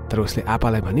दिन्छ, तर उसले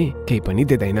आपालाई भने केही पनि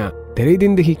दिँदैन। धेरै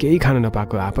दिनदेखि केही खान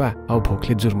नपाएको आपा अब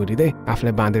भोकले जुर्मुरिँदै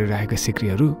आफूलाई बाँधेर राखेका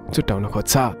सिक्रीहरू चुट्टाउन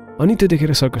खोज्छ। अनि त्यो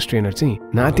देखेर सर्कस ट्रेनर चाहिँ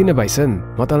नाति न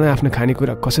बाइसन, म तँलाई आफ्नो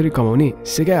खानेकुरा कसरी कमाउने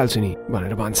सिकाइहाल्छु नि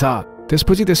भनेर भन्छ।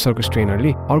 त्यसपछि त्यस सर्कस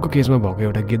ट्रेनरले अर्को केजमा भएको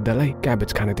एउटा गिद्धलाई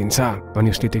क्याबेज खान दिन्छ अनि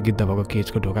उसले त्यो गिद्ध भएको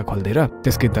केजको ढोका खोलिदिएर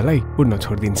त्यस गिद्धलाई उड्न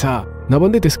छोडिदिन्छ।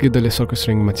 नभन्दै त्यस गिद्धले सर्कस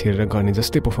रिङमा छिरेर गर्ने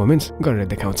जस्तै पर्फर्मेन्स गरेर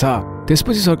देखाउँछ।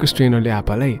 त्यसपछि सर्कस ट्रेनरले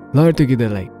आपालाई लहर त्यो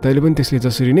गिद्धलाई तैँले पनि त्यसले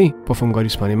जसरी नै पर्फर्म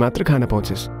गरिस् भने मात्र खान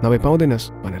पाउँछस्, नभए पाउँदैनस्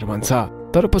भनेर भन्छ।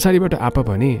 तर पछाडिबाट आपा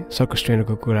भने सर्कस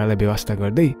ट्रेनरको कुरालाई व्यवस्था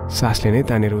गर्दै सासले नै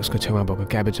तानेर उसको छेउमा भएको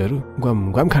क्याबेजहरू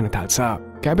गम गम खान थाल्छ।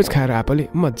 क्याबेज खाएर आपाले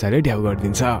मजाले ढ्याउ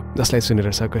गरिदिन्छ, जसलाई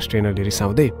सुनेर सर्कस ट्रेनरले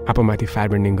रिसाउँदै आपामाथि फायर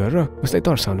बेन्डिङ गरेर उसलाई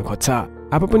तर्साउन खोज्छ।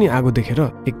 आपा पनि आगो देखेर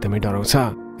एकदमै डराउँछ।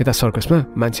 यता सर्कसमा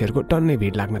मान्छेहरूको टन्नै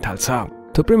भिड लाग्न थाल्छ।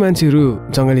 थुप्रै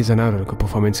मान्छेहरू जङ्गली जनावरहरूको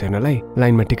पर्फर्मेन्स हेर्नलाई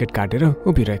लाइनमा टिकट काटेर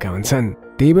उभिरहेका हुन्छन्।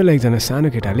 त्यही बेला एकजना सानो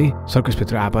केटाले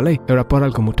सर्कसभित्र आपालाई एउटा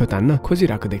परालको मुठो तान्न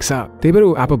खोजिरहेको देख्छ। त्यही भएर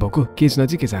ऊ आपा भएको केज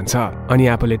नजिकै जान्छ अनि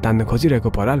आपाले तान्न खोजिरहेको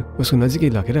पराल उसको नजिकै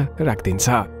लगेर राखिदिन्छ।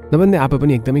 नभन्दै आपा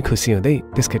पनि एकदमै खुसी हुँदै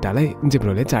त्यस केटालाई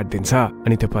जिब्रोले चाटिदिन्छ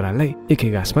अनि त्यो पराललाई एकै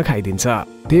घाँसमा खाइदिन्छ।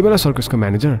 त्यही बेला सर्कसको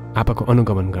म्यानेजर आपाको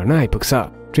अनुगमन गर्न आइपुग्छ।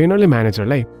 ट्रेनरले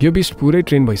म्यानेजरलाई यो बिस्ट पुरै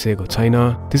ट्रेन भइसकेको छैन,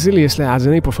 त्यसैले यसलाई आज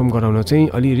नै पर्फर्म गराउन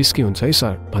चाहिँ अलि रिस्की हुन्छ है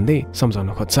सर भन्दै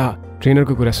सम्झाउन खोज्छ।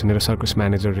 ट्रेनरको कुरा सुनेर सर्कस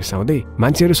म्यानेजर रिसाउँदै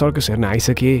मान्छेहरू सर्कस हेर्न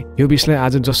आइसके, यो बिसलाई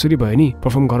आज जसरी भयो नि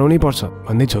पर्फर्म गराउनै पर्छ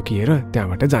भन्दै झोकिएर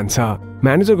त्यहाँबाट जान्छ।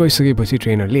 म्यानेजर गइसकेपछि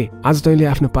ट्रेनरले आज तैँले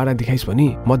आफ्नो पारा देखाइस् भने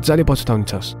मजाले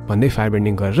पछुताउन्छस् भन्दै फायर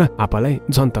बेन्डिङ गरेर आपालाई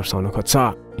झन् तर्साउन खोज्छ।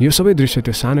 यो सबै दृश्य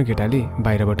त्यो सानो केटाले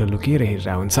बाहिरबाट लुकिएर हेरेर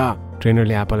हुन्छ।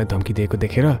 ट्रेनरले आपालाई धम्की दिएको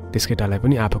देखेर त्यस केटालाई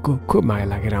पनि आपाको खुब माया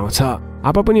लागेर आउँछ।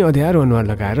 आपा पनि अँध्यारो अनुहार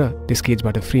लगाएर त्यस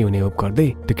केजबाट फ्री हुने होप गर्दै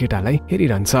त्यो केटालाई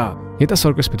हेरिरहन्छ। यता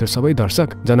सर्कसभित्र सबै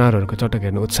दर्शक जनावरहरूको चटक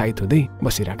हेर्न उत्साहित हुँदै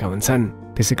बसिरहेका हुन्छन्।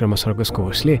 त्यसै क्रममा सर्कसको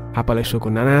होस्टले आपालाई सोको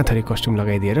नाना थरी कस्ट्युम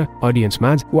लगाइदिएर अडियन्समा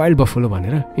वाइल्ड बफलो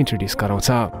भनेर इन्ट्रोड्युस गराउँछ।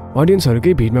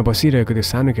 अडियन्सहरूकै भिडमा बसिरहेको त्यो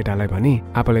सानो केटालाई भने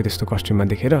आपालाई त्यस्तो कस्ट्युममा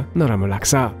देखेर नराम्रो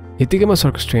लाग्छ। यतिकैमा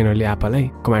सर्कस ट्रेनरले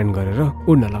आपालाई कमान्ड गरेर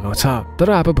उड्न लगाउँछ, तर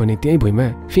आपा भने त्यही भुइँमा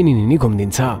फिनिनिनी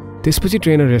घुम्दिन्छ। त्यसपछि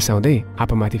ट्रेनर रिसाउँदै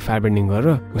आपामाथि फायरबेन्डिङ गरेर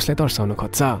उसलाई तर्साउन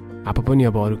खोज्छ। आपा पनि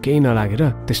अब अरू केही नलागेर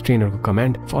त्यस ट्रेनरको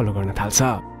कमान्ड फलो गर्न थाल्छ।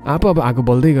 आपा अब आगो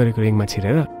बल्दै गरेको रिङमा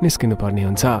छिरेर निस्किनु पर्ने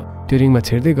हुन्छ। त्यो रिङमा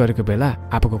छिर्दै गरेको बेला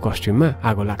आपाको कस्ट्युममा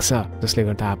आगो लाग्छ, जसले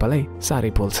गर्दा आपालाई साह्रै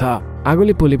पोल्छ।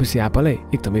 आगोले पोलेपछि आपालाई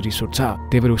एकदमै रिस उठ्छ।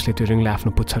 त्यही भएर उसले त्यो रिङलाई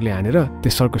आफ्नो पुच्छरले हानेर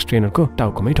त्यो सर्कस ट्रेनरको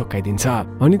टाउकोमै ठोक्काइदिन्छ।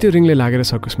 अनि त्यो रिङले लागेर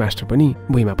सर्कस मास्टर पनि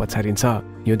भुइँमा पछारिन्छ।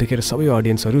 यो देखेर सबै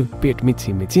अडियन्सहरू पेट मिची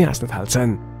मिची हाँस्न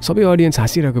थाल्छन्। सबै अडियन्स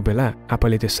हाँसिरहेको बेला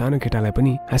आपाले त्यो सानो केटालाई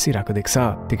पनि हाँसिरहेको देख्छ।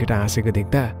 त्यो केटा हाँसेको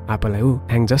देख्दा आपालाई ऊ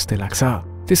ह्याङ जस्तै लाग्छ।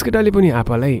 त्यस केटाले पनि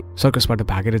आपालाई सर्कसबाट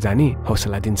भागेर जाने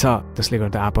हौसला दिन्छ, जसले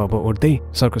गर्दा आपा अब उड्दै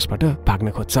सर्कसबाट भाग्न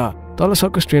खोज्छ। तल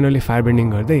सर्कस ट्रेनरले फायरबेन्डिङ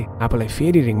गर्दै आपालाई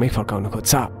फेरि रिङमै फर्काउन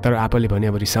खोज्छ, तर आपाले भने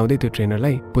अब रिसाउँदै त्यो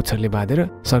ट्रेनरलाई पुच्छरले बाँधेर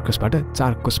सर्कसबाट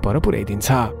 4 कोस पर पुर्याइदिन्छ।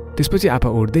 त्यसपछि आपा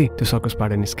उड्दै त्यो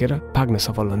सर्कसबाट निस्केर भाग्न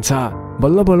सफल हुन्छ।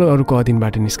 बल्ल बल्ल अरूको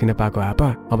अधीनबाट निस्किन पाएको आपा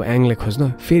अब एङलाई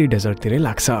खोज्न फेरि डेजर्टतिरै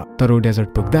लाग्छ, तर ऊ डेजर्ट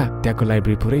पुग्दा त्यहाँको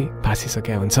लाइब्रेरी पुरै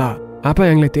भाँसिसकेको हुन्छ। आपा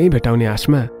एङलाई त्यही भेटाउने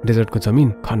आशमा डेजर्टको जमिन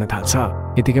खन्न थाल्छ।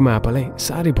 यतिकैमा आपालाई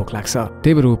साह्रै भोक लाग्छ,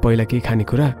 त्यही भएर ऊ पहिला केही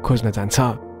खानेकुरा खोज्न जान्छ।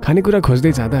 खानेकुरा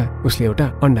खोज्दै जाँदा उसले एउटा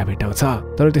अन्डा भेटाउँछ,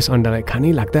 तर त्यस अन्डालाई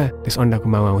खानै लाग्दा त्यस अन्डाको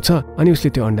माउ आउँछ अनि उसले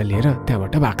त्यो अन्डा लिएर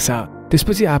त्यहाँबाट भाग्छ।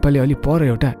 त्यसपछि आपाले अलि पर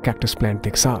एउटा क्याक्टस प्लान्ट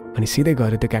देख्छ अनि सिधै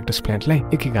गएर त्यो क्याक्टस प्लान्टलाई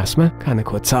एकै घाँसमा खान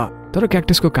खोज्छ, तर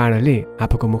क्याक्टसको काँडाले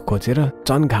आपाको मुख खोजेर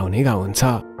झन् घाउ नै घाउ हुन्छ।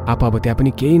 आपा अब त्यहाँ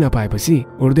पनि केही नपाएपछि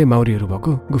उड्दै माउरीहरू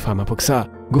भएको गुफामा पुग्छ।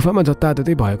 गुफामा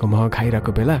जताततै भएको मह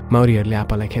खाइरहेको बेला माउरीहरूले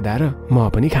आपालाई खेदाएर मह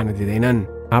पनि खान दिँदैनन्।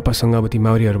 आपासँग अब ती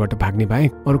माउरीहरूबाट भाग्ने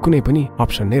बाहेक अरू कुनै पनि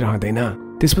अप्सन नै रहँदैन।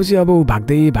 त्यसपछि अब ऊ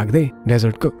भाग्दै भाग्दै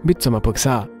डेजर्टको बिचमा पुग्छ।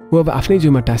 ऊ अब आफ्नै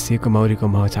जिउमा टाँसिएको माउरीको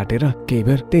मह चाटेर केही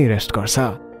बेर त्यही रेस्ट गर्छ।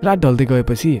 रात ढल्दै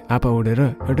गएपछि आपा उडेर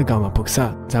एउटा गाउँमा पुग्छ,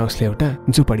 जहाँ उसले एउटा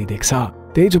झुपडी देख्छ।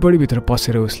 त्यही झुपडीभित्र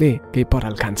पसेर उसले केही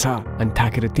पराल खान्छ अनि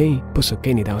थाकेर त्यही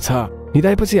पुसुक्कै निदाउँछ।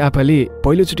 निदाएपछि आपाले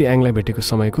पहिलोचोटि एङलाई भेटेको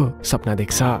समयको सपना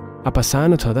देख्छ। आपा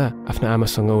सानो छँदा आफ्नो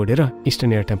आमासँग उडेर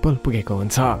इस्टर्न एयर टेम्पल पुगेको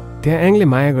हुन्छ। त्यहाँ एङले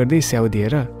माया गर्दै स्याउ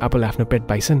दिएर आपाले आफ्नो पेट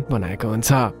बाइसन बनाएको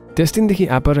हुन्छ। त्यस दिनदेखि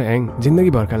आपा र एङ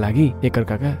जिन्दगीभरका लागि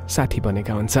एकअर्काका साथी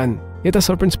बनेका हुन्छन्। यता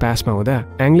सर्पेन्ट्स पासमा हुँदा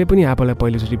एङले पनि आपालाई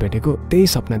पहिलोचोटि भेटेको त्यही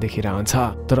सपना देखिरहन्छ,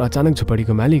 तर अचानक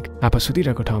झुपडीको मालिक आपा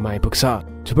सुतिरहेको ठाउँमा आइपुग्छ।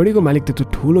 झुपडीको मालिक त्यो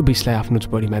ठुलो विषलाई आफ्नो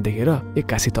झुपडीमा देखेर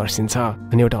एक्कासी तर्सिन्छ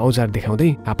अनि एउटा औजार देखाउँदै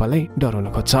आपालाई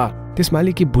डराउन खोज्छ। त्यस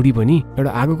मालिककी बुढी पनि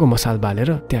एउटा आगोको मसाल बालेर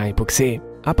त्यहाँ आइपुग्छे।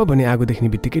 आपा भने आगो देख्ने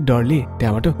बित्तिकै डरले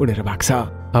त्यहाँबाट उडेर भाग्छ।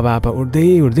 अब आपा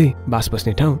उड्दै उड्दै बास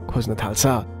बस्ने ठाउँ खोज्न थाल्छ।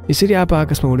 यसरी आपा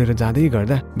आकाशमा उडेर जाँदै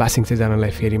गर्दा बासिङसे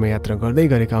जानलाई फेरीमा यात्रा गर्दै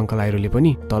गरेका अङ्कल आइरोले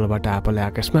पनि तलबाट आपालाई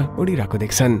आकाशमा उडिरहेको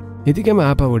देख्छन्। यतिकैमा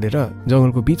आपा उडेर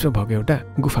जङ्गलको बिचमा भएको एउटा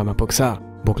गुफामा पुग्छ।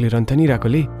 भोकले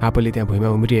रन्थनिरहेकोले आपाले त्यहाँ भुइँमा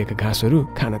उम्रिएका घाँसहरू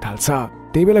खान थाल्छ।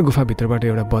 त्यही बेला गुफाभित्रबाट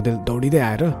एउटा बदेल दौडिँदै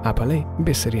आएर आपालाई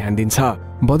बेसरी हान्दिन्छ।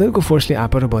 बदेलको फोर्सले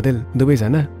आपा र बदेल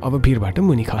दुवैजना अब भिरबाट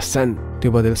मुनि खस्छन्।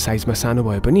 त्यो बदेल साइजमा सानो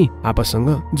भए पनि आपासँग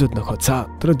जुत्न खोज्छ,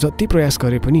 तर जति प्रयास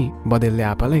गरे पनि बदेलले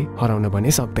आपालाई हराउन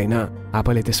भने सक्दैन।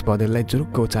 आपाले त्यस बदेललाई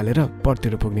जुरुक्क उचालेर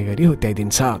परतिर पुग्ने गरी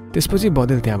हुत्याइदिन्छ। त्यसपछि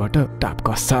बदेल त्यहाँबाट टाप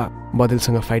कस्छ।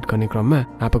 बदेलसँग फाइट गर्ने क्रममा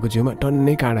आपाको जिउमा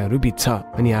टन्नै काँडाहरू बित्छ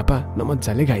अनि आपा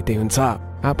नमजाले घाइते हुन्छ।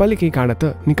 आपाले केही काँडा त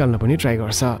निकाल्न पनि ट्राई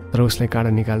गर्छ, तर उसलाई काँडा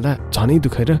निकाल्दा झनै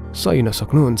दुखेर सही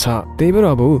नसक्नुहुन्छ। त्यही भएर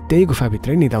अब ऊ त्यही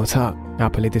गुफाभित्रै निदाउँछ।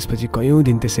 आपाले त्यसपछि कयौं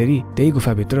दिन त्यसरी त्यही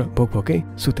गुफाभित्र भोकभोकै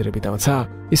सुतेर बिताउँछ।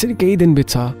 यसरी केही दिन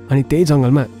बित्छ अनि त्यही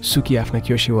जङ्गलमा सुकी आफ्ना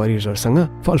क्योशी वरियर्सहरूसँग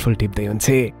फलफुल टिप्दै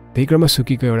हुन्छे। त्यही क्रममा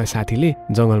सुकीको एउटा साथीले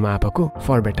जङ्गलमा आपाको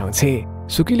फर भेटाउँछे।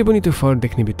 सुकीले पनि त्यो फर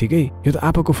देख्ने बित्तिकै यो त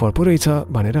आपाको फर पो रहेछ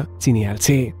भनेर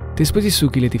चिनिहाल्छे। त्यसपछि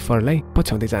सुकीले ती फरलाई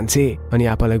पछ्याउँदै जान्छे अनि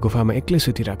आपालाई गुफामा एक्लै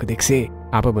सुतिरहेको देख्छे।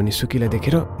 आपा भने सुकीलाई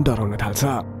देखेर डराउन थाल्छ।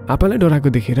 आपालाई डराएको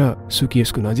देखेर सुकी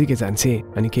यसको नजिकै जान्छे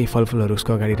अनि केही फलफुलहरू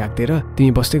उसको अगाडि राख्दै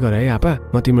तिमी बस्दै गर है आपा,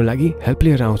 म तिम्रो लागि हेल्प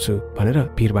लिएर आउँछु भनेर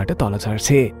भिरबाट तल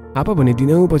झर्छे। आपा भने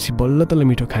दिनौपछि बल्ल तल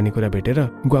मिठो खानेकुरा भेटेर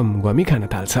ग्वाम ग्वामी खान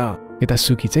थाल्छ। यता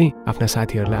सुकी चाहिँ आफ्ना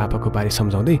साथीहरूलाई आपाको बारे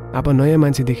सम्झाउँदै आपा नयाँ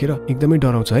मान्छे देखेर एकदमै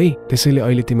डराउँछ है, त्यसैले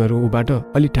अहिले तिमीहरू ऊबाट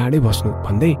अलि टाढै बस्नु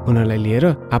भन्दै उनीहरूलाई लिएर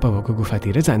आपा भएको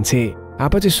गुफातिर जान्छे।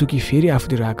 आपा चाहिँ सुकी फेरि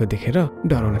आफूतिर आएको देखेर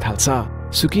डराउन थाल्छ।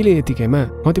 सुकीले यतिकैमा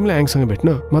म तिमीलाई एङसँग भेट्न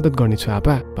मद्दत गर्नेछु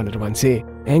आपा भनेर भन्छे।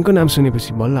 एङको नाम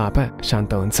सुनेपछि बल्ल आपा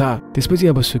शान्त हुन्छ। त्यसपछि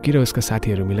अब सुकी र उसका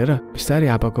साथीहरू मिलेर बिस्तारै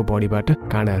आपाको बडीबाट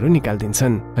काँडाहरू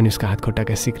निकाल्दिन्छन् अनि उसका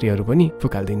हातखुट्टाका सिक्रीहरू पनि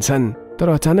फुकाल्दिन्छन्। तर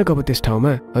अचानक अब त्यस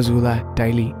ठाउँमा हजुला,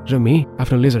 टाइली र मे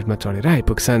आफ्नो लेजर्टमा चढेर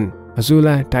आइपुग्छन्।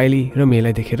 हजुला, टाइली र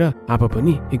मेलाई देखेर आपा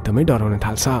पनि एकदमै डराउन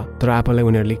थाल्छ, तर आपालाई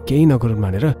उनीहरूले केही नगरून्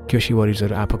भनेर क्योशी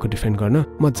वरियर्सहरू आपाको डिफेन्ड गर्न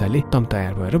मजाले तम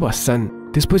तयार भएर बस्छन्।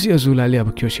 त्यसपछि हजुलाले अब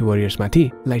क्योशी वरियर्समाथि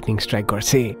लाइटनिङ स्ट्राइक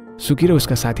गर्छे। सुकी र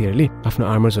उसका साथीहरूले आफ्नो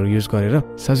आर्मर्सहरू युज गरेर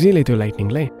सजिलै त्यो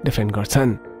लाइटनिङलाई डिफेन्ड गर्छन्।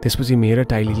 त्यसपछि मे र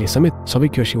टाइलीले समेत सबै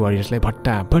क्योशी वारियर्सलाई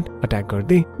भट्टाभट अट्याक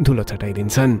गर्दै धुलो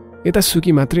छटाइदिन्छन्। यता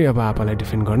सुकी मात्रै अब आपालाई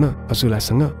डिफेन्ड गर्न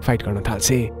असुलासँग फाइट गर्न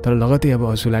थाल्छे। तर लगतै अब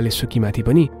असुलाले सुकीमाथि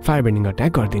पनि फायर बेन्डिङ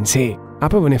अट्याक गरिदिन्छे।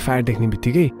 आपा भने फायर देख्ने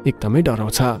बित्तिकै एकदमै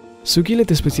डराउँछ। सुकीले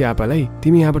त्यसपछि आपालाई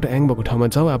तिमी यहाँबाट एङ भएको ठाउँमा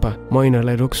जाऊ आपा, म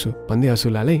यिनीहरूलाई रोक्छु भन्दै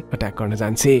असुलालाई अट्याक गर्न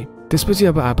जान्छे। त्यसपछि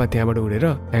अब आपा त्यहाँबाट उडेर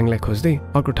एङलाई खोज्दै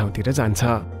अर्को ठाउँतिर जान्छ।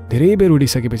 धेरै बेर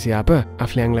उडिसकेपछि आपा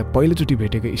आफूले एङलाई पहिलोचोटि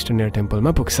भेटेको इस्टर्न एयर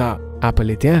टेम्पलमा पुग्छ।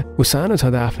 आपाले त्यहाँ ऊ सानो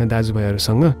छँदा आफ्ना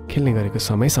दाजुभाइहरूसँग खेल्ने गरेको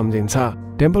समय सम्झिन्छ।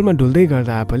 टेम्पलमा डुल्दै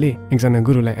गर्दा आपाले एकजना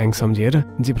गुरुलाई एङ सम्झिएर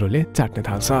जिब्रोले चाट्न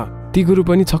थाल्छ। ती गुरु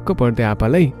पनि छक्क पर्दै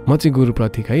आपालाई म चाहिँ गुरु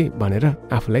प्रतीक है भनेर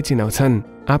आफूलाई चिनाउँछन्।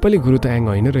 आपाले गुरु त एङ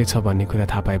होइन रहेछ भन्ने कुरा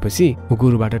थाहा पाएपछि ऊ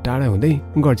गुरुबाट टाढा हुँदै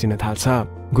गर्जिन थाल्छ।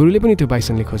 गुरुले पनि त्यो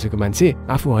बाइसनले खोजेको मान्छे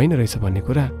आफू होइन रहेछ भन्ने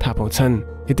कुरा थाहा पाउँछन्।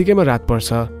 यतिकैमा रात पर्छ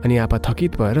अनि आपा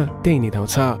थकित भएर त्यही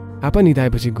निदाउँछ। आपा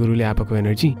निदाएपछि गुरुले आपाको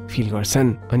एनर्जी फिल गर्छन्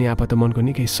अनि आपा त मनको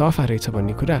निकै सफा रहेछ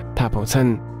भन्ने कुरा थाहा पाउँछन्।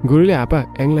 गुरुले आपा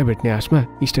एङलाई भेट्ने आशमा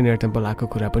इस्टर्न एयर टेम्पल आएको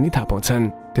कुरा पनि थाहा पाउँछन्।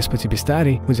 त्यसपछि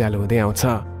बिस्तारै उज्यालो हुँदै आउँछ।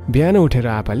 बिहान उठेर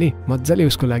आपाले मजाले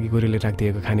उसको लागि गुरुले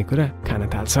राखिदिएको खानेकुरा खान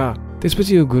थाल्छ।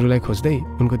 त्यसपछि यो गुरुलाई खोज्दै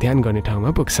उनको ध्यान गर्ने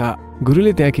ठाउँमा पुग्छ।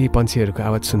 गुरुले त्यहाँ केही पन्छीहरूको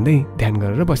आवाज सुन्दै ध्यान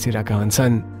गरेर बसिरहेका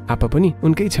हुन्छन्। आपा पनि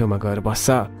उनकै छेउमा गएर बस्छ।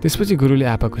 त्यसपछि गुरुले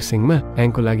आपाको सिङमा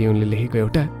एङको लागि उनले लेखेको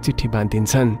एउटा चिठी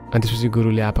बाँधिदिन्छन्। अनि त्यसपछि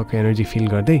गुरुले आपाको एनर्जी फिल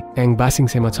गर्दै एङ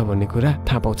बासिङसेमा छ भन्ने कुरा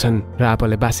थाहा पाउँछन् र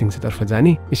आपाले बासिङसेतर्फ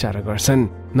जाने इसारा गर्छन्।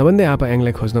 नभन्दै आपा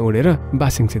एङलाई खोज्न उडेर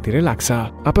बासिङसेतिर लाग्छ।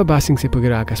 आपा बासिङसे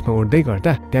पुगेर आकाशमा उड्दै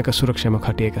गर्दा त्यहाँका सुरक्षामा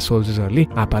खटिएका सोल्जर्सहरूले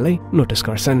आपालाई नोटिस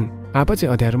गर्छन्। आपा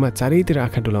चाहिँ अँध्यारोमा चारैतिर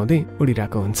आँखा डुलाउँदै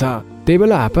उडिरहेको हुन्छ। त्यही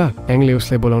बेला आपा एङले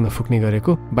उसलाई बोलाउन फुक्ने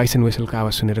गरेको बाइसन वेसलको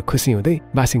आवाज सुनेर खुसी हुँदै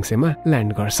बासिङसेमा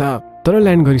ल्यान्ड गर्छ। तर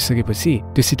ल्यान्ड गरिसकेपछि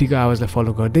त्यो सिटीको आवाजलाई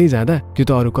फलो गर्दै जाँदा त्यो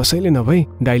त अरू कसैले नभई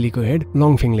डाइलीको हेड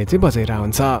लङफेङले चाहिँ बजाइरहेको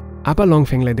हुन्छ। आपा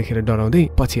लङफेङलाई देखेर डराउँदै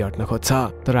पछि हट्न खोज्छ।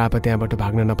 तर आपा त्यहाँबाट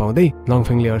भाग्न नपाउँदै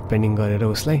लङफेङले अर्थ पेन्डिङ गरेर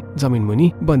उसलाई जमिन मुनि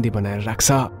बन्दी बनाएर राख्छ।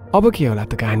 अब के होला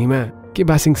त कहानीमा? के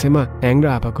बासिङसेमा एङ र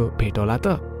आपाको भेट होला त?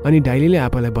 अनि डाइलीले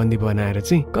आपालाई बन्दी बनाएर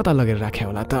चाहिँ कता लगेर राख्या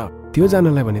होला त? त्यो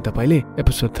जानलाई भने तपाईले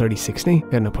एपिसोड 36 नै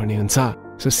हेर्न पर्ने हुन्छ।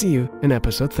 So see you in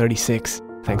episode 36.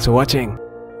 Thanks for watching.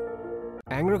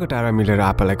 एङ र कटारा मिलेर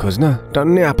आपालाई खोज्न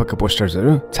टन्नै आपाको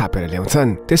पोस्टर्सहरू छापेर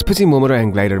ल्याउँछन्। त्यसपछि मोमो र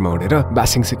एङ ग्लाइडरमा उडेर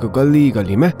बासिङसेको गल्ली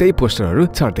गल्लीमा त्यही पोस्टरहरू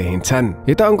छर्दै हिँड्छन्।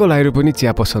 यता अङ्कल आइरो पनि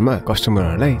चिया पसलमा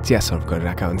कस्टमरहरूलाई चिया सर्भ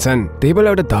गरिरहेका हुन्छन्। त्यही बेला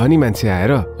एउटा धनी मान्छे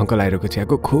आएर अङ्कल आइरोको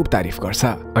चियाको खुब तारिफ गर्छ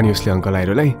अनि उसले अङ्कल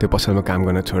आइरोलाई त्यो पसलमा काम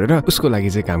गर्न छोडेर उसको लागि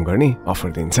चाहिँ काम गर्ने अफर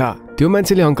दिन्छ। त्यो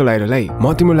मान्छेले अङ्कल आइरोलाई म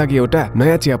तिम्रो लागि एउटा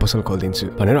नयाँ चिया पसल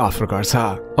खोलिदिन्छु भनेर अफर गर्छ।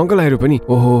 अङ्कल आइरो पनि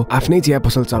ओहो आफ्नै चिया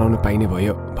पसल चलाउन पाइने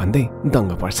भयो भन्दै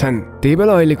दङ्ग पर्छन्। त्यही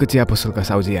बेला अहिलेको चिया पसलका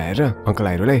साउजी आएर अङ्कल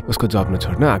आइरोलाई उसको जब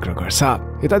नछोड्न आग्रह गर्छ।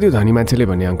 यता त्यो धनी मान्छेले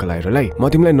भने अङ्कल आइरोलाई म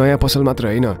तिमीलाई नयाँ पसल मात्र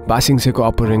होइन बासिङसेको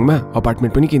अप्पर रिङमा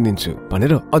अपार्टमेन्ट पनि किनिदिन्छु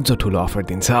भनेर अझ ठुलो अफर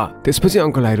दिन्छ। त्यसपछि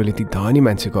अङ्कल आइरोले ती धनी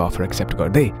मान्छेको अफर एक्सेप्ट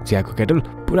गर्दै चियाको केटल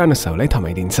पुरानो साउलाई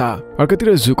थमाइदिन्छ। अर्कोतिर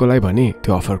जुकोलाई भने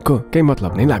त्यो अफरको केही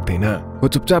मतलब नै लाग्दैन। ऊ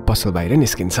चुपचाप पसल बाहिर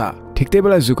निस्किन्छ। ठिक त्यही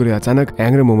बेला जुकोले अचानक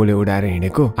एङ र मोमोले उडाएर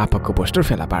हिँडेको आपाको पोस्टर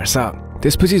फेला पार्छ।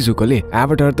 त्यसपछि जुकोले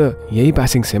एभाटार त यही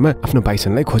बासिङसेमा आफ्नो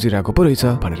बाइसनलाई खोजिरहेको पो रहेछ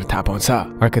भनेर थाहा पाउँछ।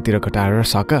 अर्कोतिर कटारा र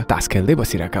सका तास खेल्दै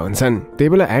बसिरहेका हुन्छन्। त्यही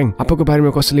बेला एङ आपाको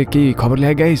बारेमा कसैले केही खबर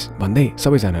ल्याए गाइस भन्दै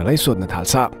सबैजनालाई सोध्न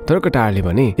थाल्छ। तर कटाराले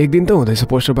भने एक दिन त हुँदैछ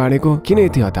पोस्टर बाँडेको, किन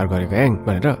यति हतार गरेको एङ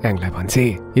भनेर एङलाई भन्छे।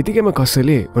 यतिकैमा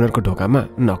कसैले उनीहरूको ढोकामा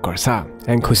नक गर्छ।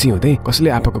 एङ खुसी हुँदै कसैले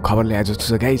आपाको खबर ल्याए जस्तो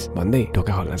छ गाइस भन्दै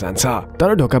ढोका खोल्न जान्छ। तर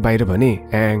ढोका बाहिर भने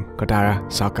एङ, कटारा,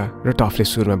 सका र टफले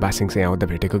सुरुमा बासिङसे आउँदा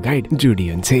भेटेको गाइड जुडी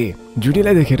हुन्छे।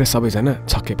 जुडीलाई देखेर सबैजना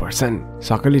छक्कै पर्छन्।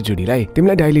 सकरले जुडीलाई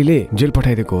तिमीलाई डाइलीले जेल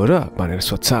पठाइदिएको हो र भनेर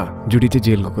सोध्छ। जुडी चाहिँ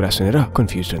जेलको कुरा सुनेर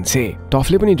कन्फ्युज हुन्छे।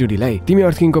 टफले पनि जुडीलाई तिमी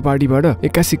अर्थिङको पार्टीबाट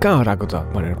एक्कासी कहाँ हराएको त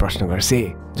भनेर प्रश्न गर्छे।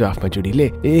 जवाफमा जुडीले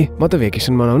ए म त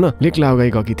भेकेसन मनाउन लेक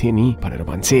लाउगाई गएकी थिएँ नि भनेर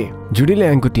भन्छे। जुडीले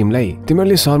एङको टिमलाई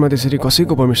तिमीहरूले सहरमा त्यसरी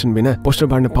कसैको पर्मिसन बिना पोस्टर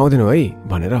बाँड्न पाउँदैनौ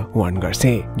है भनेर वार्न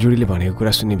गर्छे। जुडीले भनेको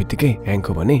कुरा सुन्ने बित्तिकै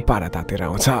एङको भने पारा तातेर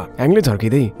आउँछ। एङले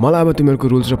झर्किँदै मलाई अब तिमीहरूको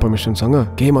रुल्स र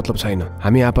पर्मिसनसँग केही मतलब छैन,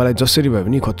 हामी आपालाई जसरी भए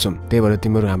पनि खोज्छौँ, त्यही भएर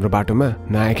तिमीहरू हाम्रो बाटोमा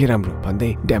नआएकै राम्रो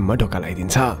भन्दै ड्याममा ढोका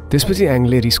लगाइदिन्छ। त्यसपछि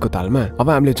एङले रिसको तालमा अब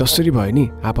हामीले जसरी भयो नि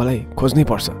आपालाई खोज्नै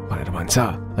पर्छ भनेर भन्छ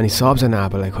अनि सबजना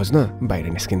आपालाई खोज्न बाहिर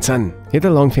निस्किन्छन्। यता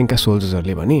लङफेङका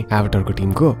सोल्जर्सहरूले भने एभाटारको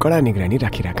टिमको कडा निगरानी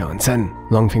राखिरहेका हुन्छन्।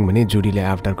 लङफेङ भने जुडीले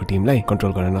एभाटारको टिमलाई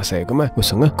कन्ट्रोल गर्न नसकेकोमा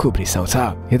उसँग खुब रिसाउँछ।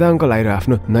 यता अङ्कल आइरो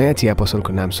आफ्नो नयाँ चिया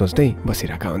पसलको नाम सोच्दै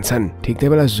बसिरहेका हुन्छन्। ठिक त्यही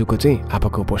बेला जुको चाहिँ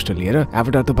आपाको पोस्टर लिएर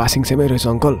एभाटार त बासिङसेमै रहेछ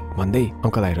अङ्कल भन्दै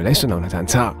अङ्कल आइरोलाई सुनाउन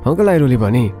जान्छ। अङ्कल लाइरोले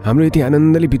भने हाम्रो यति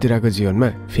आनन्दले बितिरहेको जीवनमा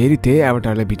फेरि त्यही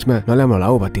एभाटारलाई बीचमा नल्याउनु होला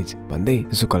हो भतिज भन्दै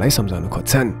जुकोलाई सम्झाउन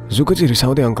खोज्छन्। जुको चाहिँ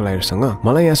रिसाउँदै अङ्कल लाइरोसँग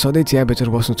मलाई यहाँ सधैँ चिया बेचेर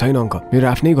बस्नु छैन अङ्क, मेरो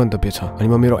आफ्नै गन्तव्य छ अनि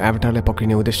म मेरो एभाटारलाई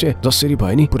पक्रिने उद्देश्य जसरी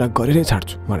भयो नि पुरा गरेरै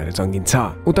छाड्छु भनेर जङ्गिन्छ।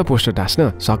 उता पोस्टर टास्न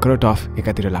सक र टफ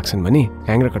एकातिर लाग्छन् भने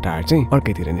ह्याङ र कटार चाहिँ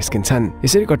अर्कैतिर निस्किन्छन्।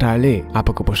 यसरी कटारले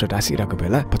आपाको पोस्टर टाँसिरहेको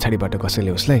बेला पछाडिबाट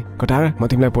कसैले उसलाई कटार म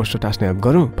तिमीलाई पोस्टर टास्ने हेल्प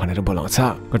गरौँ भनेर बोलाउँछ।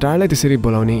 कटारलाई त्यसरी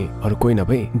बोलाउने अरू कोही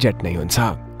नभई जेट नै हुन्छ।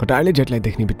 कटारले जेटलाई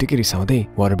देख्ने बित्तिकै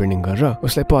रिसाउँदै वाटर बेन्डिङ गरेर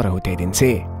उसलाई पर हुत्याइदिन्छ।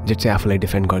 जेट चाहिँ आफूलाई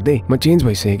डिफेन्ड गर्दै म चेन्ज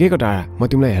भइसकेँ के कटार, म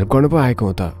तिमीलाई हेल्प गर्नु पो आएको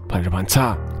हो त भनेर भन्छ।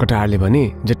 कटारले भने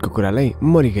जेटको कुरालाई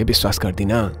मरिकै विश्वास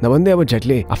गर्दिन नभन्दै अब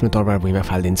जेटले आफ्नो तरबार भुइँमा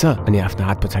फालिदिन्छ अनि आफ्नो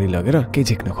हात पछाडि लगेर केही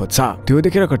झिक्न खोज्छ। त्यो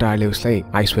देखेर कटारले उसलाई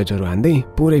आइस वेजहरू हान्दै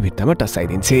पुरै भित्तामा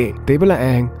टसाइदिन्छ। त्यही बेला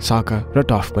एङ, सक र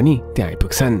टफ पनि त्यहाँ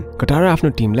आइपुग्छन्। कटार आफ्नो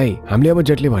टिमलाई हामीले अब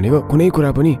जेटले भनेको कुनै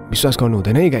कुरा पनि विश्वास गर्नु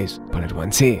हुँदैन है गाइस भनेर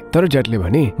भन्छ। तर जेटले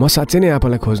भने म साँच्चै नै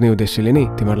आपालाई खोज्ने उद्देश्यले नै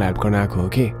तिमीहरूलाई हेल्प गर्न आएको हो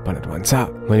कि भनेर भन्छ।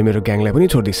 मैले मेरो ग्याङलाई पनि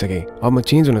छोडिदिइसकेँ, अब म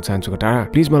चेन्ज हुन चाहन्छु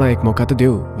कटार, प्लिज मलाई एक मौका त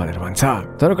देऊ भनेर भन्छ।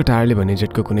 तर कटारले भने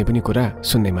जेटको कुनै पनि कुरा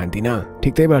सुन्नै मान्दिन।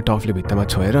 ठिक त्यही बेला टफले भित्तामा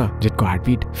छोएर जेटको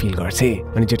हार्टबिट फिल गर्छ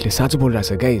अनि जेटले साँचो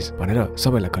बोलिरहेछ गाइस भनेर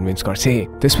सबैलाई कन्भिन्स गर्छ।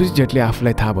 त्यसपछि जेटले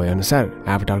आफूलाई थाहा भए अनुसार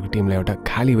एभाटारको टिमलाई एउटा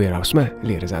खाली वेयर हाउसमा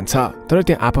लिएर जान्छ। तर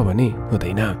त्यहाँ आपा भने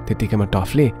हुँदैन। त्यतिकैमा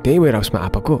टफले त्यही वेयर हाउसमा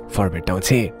आपाको फर भेट्टाउँछ।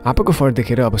 आपाको फर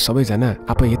देखेर अब सबैजना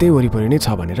आपा यतै वरिपरि नै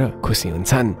छ भनेर खुसी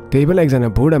हुन्छन्। त्यही बेला एकजना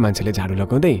बुढा मान्छेले झाडु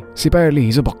लगाउँदै सिपाहीहरूले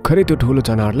हिजो भर्खरै त्यो ठुलो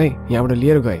जनावरलाई यहाँबाट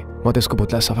लिएर गए, म त्यसको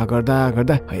भुत्ला सफा गर्दा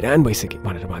गर्दा हैरान भइसकेँ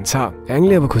भनेर भन्छ।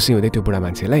 ह्याङले अब खुसी हुँदै त्यो बुढा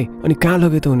मान्छेलाई अनि कहाँ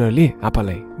लगे त उनीहरूले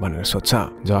आपालाई भनेर सोध्छ।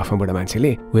 जवाफमा बुढा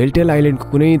मान्छेले वेलटेल आइल्यान्डको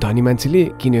कुनै धनी मान्छेले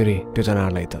किन्यो रे त्यो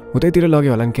जनावरलाई त उतैतिर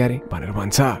लग्यो होला नि क्यारे भनेर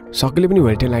भन्छ। सकले पनि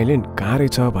वेलटेल आइल्यान्ड कहाँ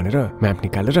रहेछ भनेर म्याप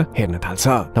निकालेर हेर्न थाल्छ।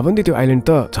 नभन्दै त्यो आइल्यान्ड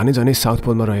त झनै झनै साउथ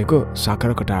पोलमा रहेको साका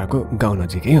र कटारको गाउँ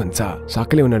नजिकै हुन्छ।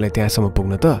 सकले उनीहरूलाई त्यहाँसम्म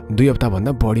पुग्न त 2 हप्ता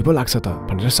भन्दा बढी पो लाग्छ त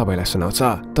भनेर सबैलाई सुनाउँछ।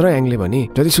 तर ह्याङले भने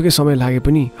जतिसुकै समय लागे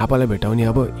पनि आपालाई भेटाउने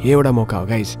अब एउटा मौका हो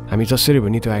गाइस, हामी जसरी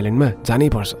पनि त्यो आइल्यान्डमा जानै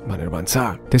पर्छ भनेर भन्छ।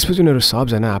 त्यसपछि उनीहरू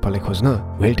सबजना आपालाई खोज्न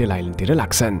वेलटेल आइल्यान्डतिर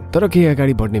लाग्छन्। तर केही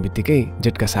अगाडि बढ्ने बित्तिकै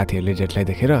जेटका साथीहरूले जेटलाई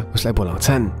देखेर उसलाई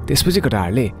बोलाउँछन्। त्यसपछि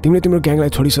कटारले तिमीले तिम्रो ग्याङलाई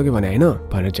छोडिसक्यो भने होइन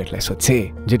भनेर जेटलाई सोध्छे।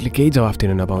 जेटले केही जवाफ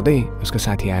दिन नपाउँदै उसको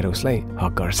साथी आएर उसलाई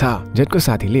हक गर्छ। जेटको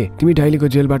साथीले तिमी डाइलीको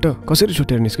जेलबाट कसरी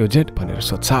छुटेर निस्क्यौ जेट भनेर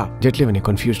सोध्छ। जेटले भने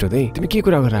कन्फ्युज हुँदै तिमी के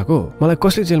कुरा गरिरहेको, मलाई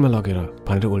कसले जेलमा लगेर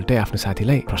भनेर उल्टै आफ्नो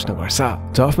साथीलाई प्रश्न गर्छ।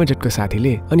 जवाफमा जेटको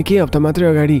साथीले अनि केही हप्ता मात्रै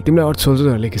अगाडि तिमीलाई अर्थ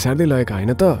सोल्जरहरूले घिसार्दै लगेका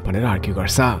होइन त भनेर आर्ग्यु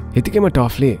गर्छ। यतिकैमा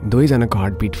टफले दुवैजनाको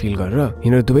हार्टबिट फिल गरेर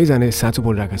यिनीहरू दुवैजना साँचो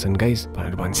बोलिरहेका छन् गाइस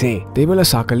भनेर भन्छ। त्यही बेला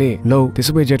सकले लौ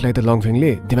त्यसो भए जेटलाई त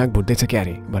लङफिङले दिमाग भुट्दैछ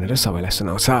क्यारे भनेर सबैलाई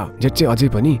सुनाउँछ। जेट चाहिँ अझै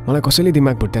पनि मलाई कसैले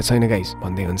दिमाग भुट्दा छैन गाइस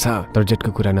भन्दै हुन्छ। तर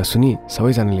जेटको कुरा नसुनी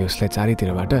सबैजनाले उसलाई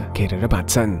चारैतिरबाट घेरेर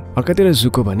बाँच्छन्। अर्कातिर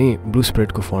जुको भने ब्लू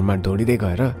स्प्रेडको फर्ममा दौडिँदै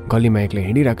गएर गल्लीमा एक्लै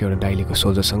हिँडिरहेको एउटा डाइलीको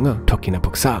सोल्जरसँग ठोकिन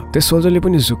पुग्छ। त्यस सोल्जरले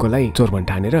पनि जुकोलाई चोर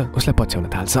भन्ठानेर उसलाई पछ्याउन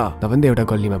थाल्छ। नभन्दै एउटा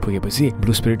गल्लीमा पुगेपछि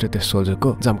ब्लू स्पिरिट र त्यस सोल्जरको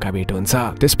जम्का भेट हुन्छ।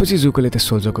 त्यसपछि जुकोले त्यस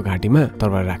सोल्जरको घाँटीमा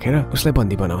तरबार राखेर उसलाई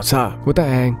बन्दी बनाउँछ। उता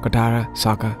ह्याङ, कटारा,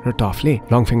 सका र टफले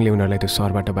लङफिङले उनीहरूलाई त्यो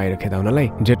सहरबाट बाहिर खेदाउनलाई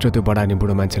जेट र त्यो बडार्ने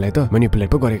बुढो मान्छेलाई त मेनिपुलेट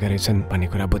पो गरेका रहेछन् भन्ने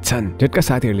कुरा बुझ्छन्। जेटका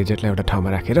साथीहरूले जेटलाई एउटा ठाउँमा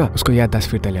राखेर उसको याददाश्त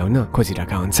फिर्ता ल्याउन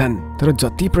खोजिरहेका हुन्छन्। तर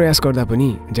जति प्रयास गर्दा पनि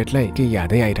जेटलाई केही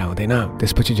यादै आइरहँदैन।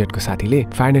 त्यसपछि जेटको साथीले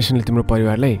फायर नेसनले तिम्रो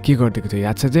परिवारलाई के गरिदिएको थियो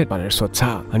याद छ जेट भनेर सोध्छ।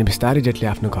 अनि बिस्तारै जेटले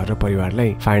आफ्नो घर र परिवारलाई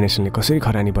फायर नेसनले कसरी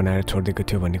खरानी बनाएर छोडिदिएको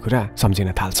थियो भन्ने कुरा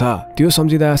सम्झिन थाल्छ। त्यो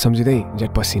सम्झिँदै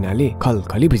जेट पसिनाले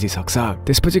खलखली भिजिसक्छ।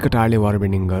 त्यसपछि कटारले वाटर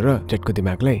बेन्डिङ गरेर जेटको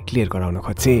दिमागलाई क्लियर गराउन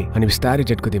खोज्छे अनि बिस्तारै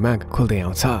जेटको दिमाग खुल्दै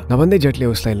आउँछ। नभन्दै जेटले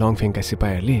उसलाई लङफिङका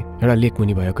सिपाहीहरूले एउटा लेक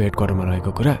मुनि भएको हेडक्वार्टरमा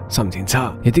रहेको कुरा सम्झिन्छ।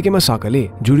 यतिकैमा सकले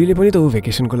जुडीले पनि त ऊ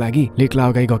भेकेसनको लागि लेक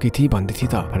लाओगाई गएकी थिए भन्दै थिए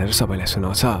त भनेर सबैलाई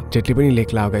सुनाउँछ। जेटले पनि लेक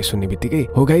लाओगाई सुन्ने बित्तिकै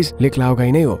हो गाइस लेक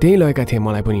लाओगाई नै हो, त्यही लगेका थिए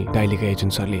मलाई पनि डाइलीका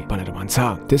एजेन्ट सरले भनेर भन्छ।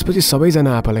 त्यसपछि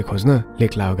सबैजना आपालाई खोज्न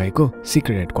लेक लाओगाईको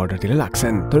सिक्रेट हेडक्वार्टरतिर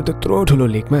लाग्छन्। तर त्यत्रो ठुलो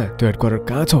लेकमा त्यो हेडक्वार्टर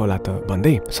कहाँ छ होला त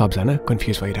भन्दै सबजना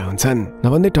कन्फ्युज भइरहेका हुन्छन्।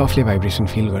 नभन्दै टफले भाइब्रेसन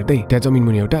फिल गर्दै त्यहाँ जमिन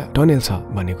मुनि एउटा टनेल छ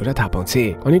भन्ने कुरा थाहा पाउँछ।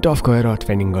 अनि टफ गएर अर्थ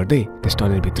फेन्डिङ गर्दै त्यस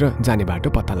टनेलभित्र जाने बाटो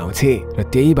पत्ता लगाउँछ र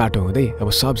त्यही बाटो हुँदै अब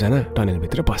सबजना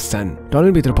टनेलभित्र पस्छन्।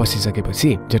 टनेलभित्र पसिसकेपछि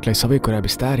जेटलाई सबै कुरा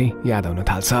बिस्तारै याद आउन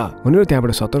थाल्छ। उनीहरू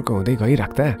त्यहाँबाट सतर्क हुँदै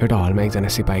गइराख्दा एउटा हलमा एकजना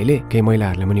सिपाहीले केही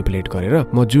महिलाहरूलाई मेनिपुलेट गरेर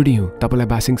म जुडी हुँ, तपाईँलाई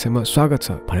बासिङसम्म स्वागत छ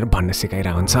भनेर भन्न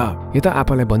सिकाइरहेको हुन्छ। यता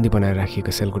आपालाई बन्दी बनाएर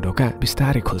राखिएको सेलको ढोका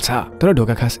बिस्तारै खुल्छ। तर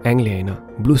ढोका खास ह्याङले होइन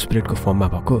ब्लू स्पिरिटको फर्ममा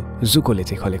भएको जुकोले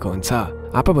चाहिँ खोलेको हुन्छ।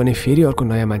 आपा भने फेरि अर्को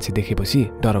नयाँ मान्छे देखेपछि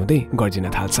डराउँदै गर्जिन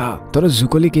थाल्छ। तर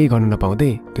जुकोले केही गर्न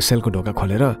नपाउँदै त्यो सेलको ढोका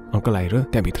खोलेर अङ्कल आइरो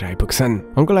त्यहाँभित्र आइपुग्छन्।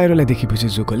 अङ्कल आइरोलाई देखेपछि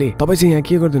जुकोले तपाईँ चाहिँ यहाँ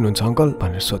के गर्दै हुनुहुन्छ अङ्कल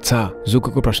भनेर सोध्छ।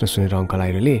 जुकोको प्रश्न सुनेर अङ्कल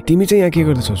आइरोले तिमी चाहिँ यहाँ के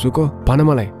गर्दैछौ जुको भन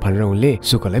मलाई भनेर उनले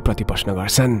जुकोलाई प्रति प्रश्न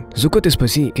गर्छन्। जुको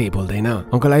त्यसपछि केही बोल्दैन।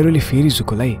 अङ्कल आइरोले फेरि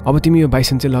जुकोलाई अब तिमी यो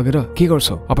बाइसन चाहिँ लगेर के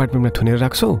गर्छौ अपार्टमेन्टमा थुनेर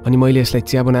राख्छौ अनि मैले यसलाई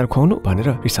चिया बनाएर खुवाउनु भनेर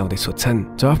रिसाउँदै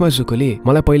सोध्छन्। जवाफमा जुकोले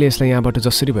मलाई पहिले यसलाई यहाँबाट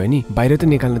जसरी भयो नि बाहिर त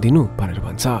निकाल्न दिनु भनेर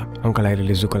भन्छ। अङ्कल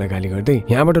आइरोले जुकोलाई गाली गर्दै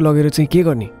यहाँबाट लगेर चाहिँ के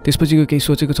गर्ने त्यसपछिको केही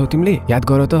सोचेको छौ तिमीले याद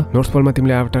गर त नर्थ पोलमा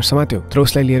तिमीले अवतार समात्यौ तर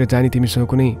उसलाई लिएर जाने तिमीसँग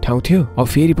कुनै ठाउँ थियो अब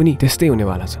फेरि पनि त्यस्तै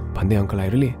हुनेवाला छ भन्दै अङ्कल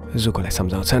आइरोले जुकोलाई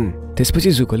सम्झाउँछन्।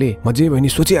 त्यसपछि जुकोले म जे भयो नि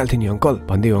सोचिहाल्थेँ नि अङ्कल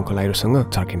भन्दै अङ्कल आइरोसँग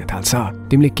झर्किन थाल्छ।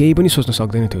 तिमीले केही पनि सोच्न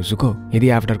सक्दैनथ्यौ जुको यदि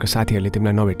अवतारका साथीहरूले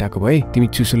तिमीलाई नभेटाएको भए तिमी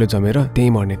चुसुलो जमेर त्यही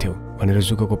मर्ने थियौ भनेर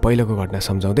जुकोको पहिलोको घटना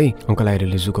सम्झाउँदै अङ्कल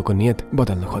आइरोले जुकोको नियत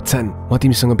बदल्न खोज्छन्। म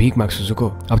तिमीसँग भिख माग्छु जुको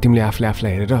अब तिमीले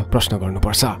आफूलाई हेरेर प्रश्न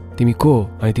गर्नुपर्छ तिमी को हो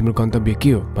अनि तिम्रो गन्तव्य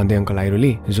के हो भन्दै अङ्कल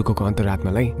आइरोले जुकोको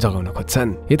अन्तरात्मालाई जगाउन खोज्छन्।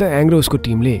 यता एङ र उसको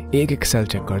टिमले एक सेल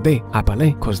चेक गर्दै आपालाई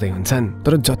खोज्दै हुन्छन्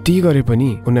तर जति गरे पनि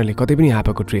उनीहरूले कतै पनि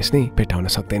आपाको ट्रेस नै भेटाउन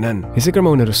सक्दैनन्। यसै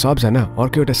क्रममा उनीहरू सबजना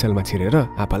अर्को एउटा सेलमा छिरेर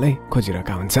आपालाई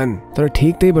खोजिरहेका हुन्छन् तर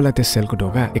ठिक त्यही बेला त्यस सेलको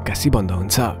ढोका एक्कासी बन्द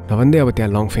हुन्छ। नभन्दै अब त्यहाँ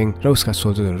लङफेङ र उसका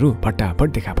सोल्जरहरू फटाफट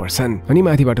देखा पर्छन् अनि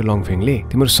माथिबाट लङफेङले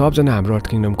तिम्रो सबजना हाम्रो अर्थ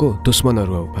किङडमको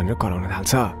दुश्मनहरू हो भनेर कराउन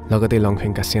थाल्छ। लगतै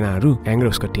लङफेङका सेनाहरू एङ र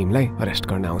उसको टिमलाई अरेस्ट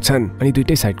गर्न आउँछन् अनि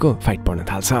दुईटै साइडको फाइट पर्न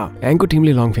थाल्छ। एङको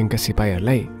टिमले लङफेङका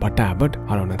सिपाहीहरूलाई फटाफट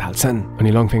हराउन थाल्छन् अनि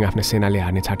लङफेङ आफ्नो सेनाले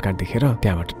हार्ने छाटकाट देखेर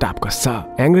त्यहाँबाट टाप कस्छ।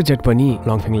 एङ र जेट पनि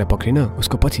लङफेङलाई पक्रिन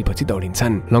उसको पछि पछि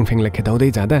दौडिन्छन्। लङफेङलाई खेदाउँदै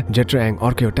जाँदा जेट र एङ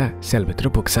अर्को एउटा सेलभित्र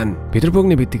पुग्छन्। भित्र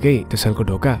पुग्ने बित्तिकै त्यो सेलको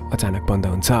ढोका अचानक बन्द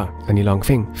हुन्छ अनि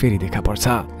लङफेङ फेरि देखा पर्छ।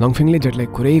 लङफेङले जेटलाई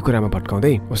कुरै कुरामा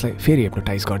भट्काउँदै उसलाई फेरि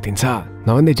हिप्नोटाइज गरिदिन्छ।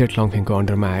 नभन्दै जेट लङफेङको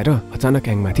अन्डरमा आएर अचानक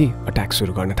याङमाथि अट्याक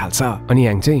सुरु गर्न थाल्छ अनि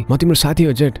याङ चाहिँ म तिम्रो साथी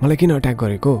हो जेट मलाई किन अट्याक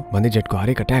गरेको भन्दै जेटको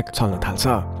हरेक अट्याक छल्न थाल्छ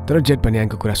तर जेट पनि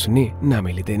याङको कुरा सुन्ने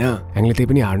नामै लिँदैन। याङले त्यही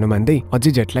पनि हार्नु मान्दै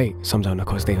अझै जेटलाई सम्झाउन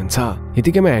खोज्दै हुन्छ।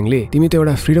 यतिकैमा याङले तिमी त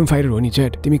एउटा फ्रिडम फाइटर हो नि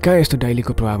जेट तिमी कहाँ यस्तो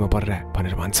डाइलीको प्रभावमा परेर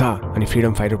भनेर भन्छ अनि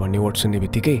फ्रिडम फाइटर भन्ने वर्ड सुन्ने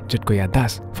बित्तिकै जेटको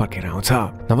याददाश्त फर्केर आउँछ।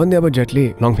 नभन्दै अब जेटले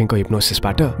लङफेङको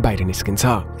हिप्नोसिसबाट बाहिर निस्किन्छ।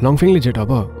 लङफेङले जेट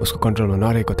अब उसको कन्ट्रोलमा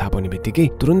नरहेको थाहा पाउने बित्तिकै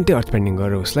तुरुन्तै अर्थबेन्डिङ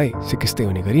गरेर उसलाई सिकिस्दै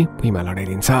हुने गरी भुइँमा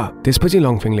लडाइदिन्छ। त्यसपछि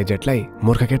लङफेङले जेटलाई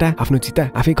मूर्ख केटा आफ्नो चिता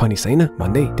आफै खनिस हैन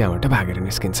भन्दै त्यहाँबाट भागेर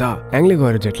निस्किन्छ। याङले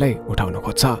गएर जेटलाई उठाउन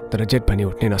खोज्छ तर जेट पनि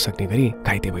उठ्नै नसक्ने गरी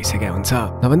घाइते भइसकेका हुन्छ।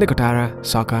 नभन्दै कटारा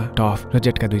सका टफ र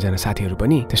जेटका दुईजना साथीहरू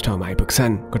पनि त्यस ठाउँमा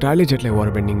आइपुग्छन्। कटाराले जेटलाई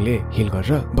वारबेन्डिङले हिल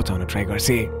गरेर बचाउन ट्राई गर्छ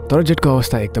तर जेटको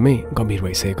अवस्था एकदमै गम्भीर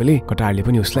भइसकेकोले कटारले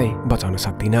पनि उसलाई बचाउन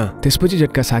सक्दिन। त्यसपछि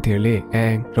जेटका साथीहरूले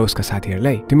एङ र उसका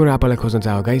साथीहरूलाई तिम्रो आपालाई खोज्न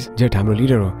जाओ गाइज जेट हाम्रो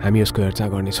लिडर हो हामी उसको हेरचाह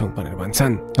गर्नेछौँ भनेर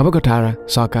भन्छन्। अब कटारा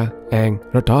सका एङ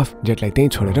र टफ जेटलाई त्यहीँ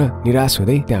छोडेर निराश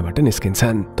हुँदै त्यहाँबाट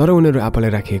निस्किन्छन् तर उनीहरू आपालाई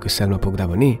राखिएको सेलमा पुग्दा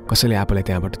भने कसैले आपालाई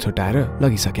त्यहाँबाट छुटाएर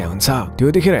लगिसकेका हुन्छ। त्यो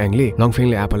देखेर एङले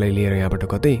लङफेङले आपालाई लिएर यहाँबाट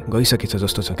कतै गइसकेछ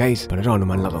जस्तो छ गाइज भनेर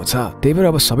अनुमान लगाउँछ। त्यही भएर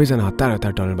अब सबैजना हतार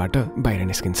टनलबाट बाहिर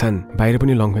निस्किन्छन्। बाहिर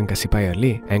पनि लङफेङका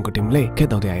सिपाहीहरूले एङको टिमलाई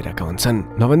खेदाउँदै आइरहेका हुन्छन्।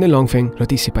 नभन्दै लङफेङ र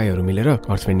ती सिपाहीहरू मिलेर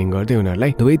अर्थबेन्डिङ गर्दै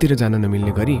उनीहरूलाई दुवैतिर जान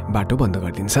नमिल्ने गरी बाटो बन्द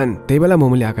गरिदिन्छन्। त्यही बेला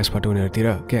मोमोले आकाशबाट उनीहरूतिर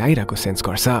के आइरहेको सेन्स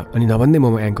गर्छ अनि नभन्दै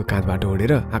मोमो एङको काँधबाट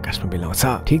उडेर आकाशमा बिलाउँछ।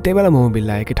 ठिक त्यही बेला मोमो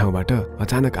बिल्लाएकै ठाउँबाट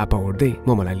अचानक आपा उड्दै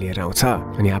मोमोलाई लिएर आउँछ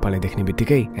अनि आपालाई देख्ने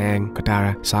बित्तिकै एङ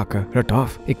कटारा सक र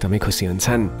टफ एकदमै खुसी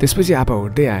हुन्छन्। त्यसपछि आपा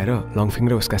उड्दै आएर लङफेङ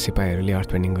र उसका सिपाहीहरूले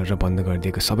अर्थबेन्डिङ गरेर बन्द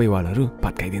गरिदिएको सबै वालहरू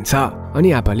भत्काइदिन्छ अनि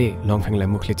आपाले लङफेङलाई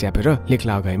मुखले च्यापेर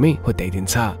लेख्ला अगाइमै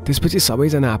हुत्याइदिन्छ। त्यसपछि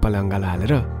सबैजना आपालाई अङ्गालो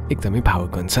हालेर एकदमै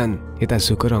भावुक हुन्छन्। यता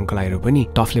जुको र अङ्कल आइरो पनि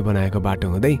टफले बनाएको बाटो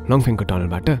हुँदै लङफेङको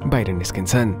टनलबाट बाहिर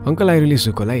निस्किन्छन्। अङ्कल आइरोले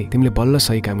जुकोलाई तिमीले बल्ल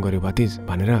सही काम गर्यो भतिज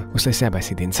भनेर उसलाई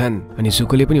स्याबासी दिन्छन् अनि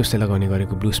जुकोले पनि उसले लगाउने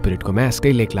गरेको ब्लू स्पिरिटको मास्क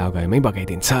त्यही लेख्ला अगाइमै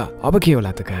बगाइदिन्छ। अब के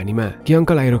होला त कहानीमा कि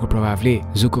अङ्कल आइरोको प्रभावले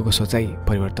जुकोको सोचाइ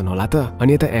परिवर्तन होला त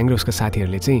अनि यता एङ र उसका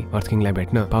साथीहरूले चाहिँ अर्थ किङलाई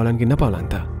भेट्न पाउलान् कि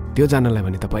नपाउलान् त त्यो जानलाई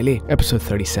भने तपाईँले एपिसोड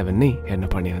 37 नै हेर्न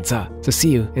पर्ने हुन्छ। So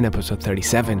see you in episode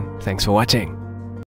 37. Thanks for watching.